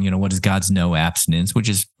upon, what is God's no abstinence, which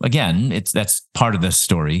is, again, that's part of the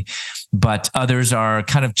story. But others are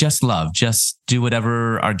kind of just love, just do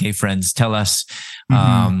whatever our gay friends tell us,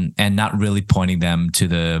 and not really pointing them to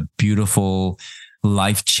the beautiful,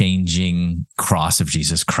 life-changing cross of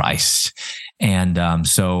Jesus Christ. And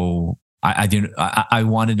so I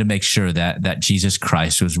wanted to make sure that Jesus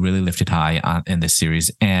Christ was really lifted high in this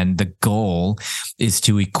series. And the goal is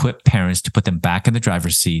to equip parents, to put them back in the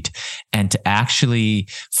driver's seat, and to actually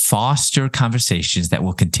foster conversations that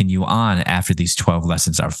will continue on after these 12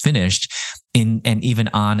 lessons are finished, and even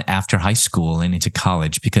on after high school and into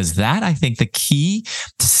college. Because that, I think, the key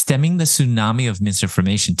to stemming the tsunami of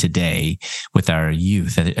misinformation today with our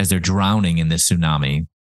youth, as they're drowning in this tsunami,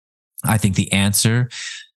 I think the answer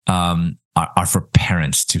are for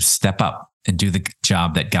parents to step up and do the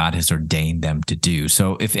job that God has ordained them to do.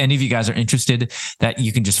 So if any of you guys are interested, that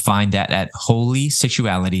you can just find that at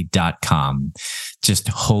holysexuality.com, just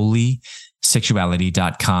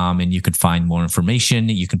holysexuality.com, and you can find more information.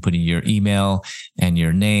 You can put in your email and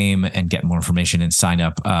your name and get more information and sign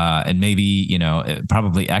up. And maybe,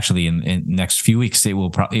 probably actually in next few weeks, it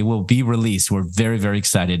will be released. We're very, very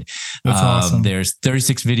excited. That's awesome. There's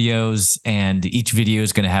 36 videos, and each video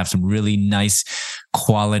is going to have some really nice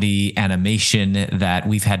quality animation. That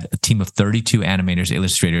we've had a team of 32 animators,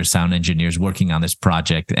 illustrators, sound engineers working on this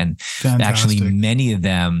project. And Fantastic. Actually many of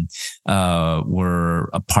them were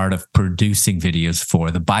a part of producing videos for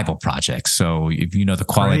the Bible Project. So if you know the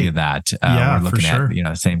quality of that, we're looking at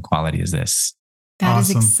the same quality as this. That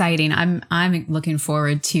Awesome. is exciting. I'm looking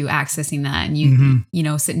forward to accessing that, and you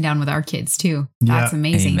sitting down with our kids too. That's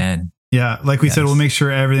amazing. Amen. Yeah, like we said, we'll make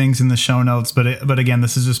sure everything's in the show notes. But again,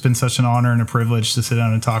 this has just been such an honor and a privilege to sit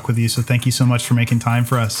down and talk with you. So thank you so much for making time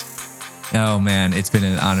for us. Oh man, it's been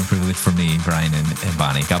an honor and privilege for me, Brian and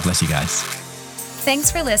Bonnie. God bless you guys.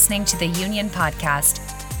 Thanks for listening to the Union Podcast.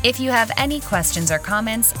 If you have any questions or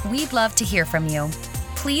comments, we'd love to hear from you.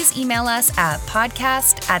 Please email us at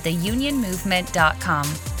podcast@theunionmovement.com.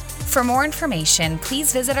 For more information,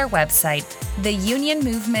 please visit our website,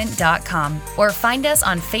 theunionmovement.com, or find us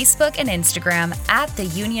on Facebook and Instagram @The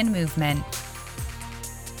Union Movement.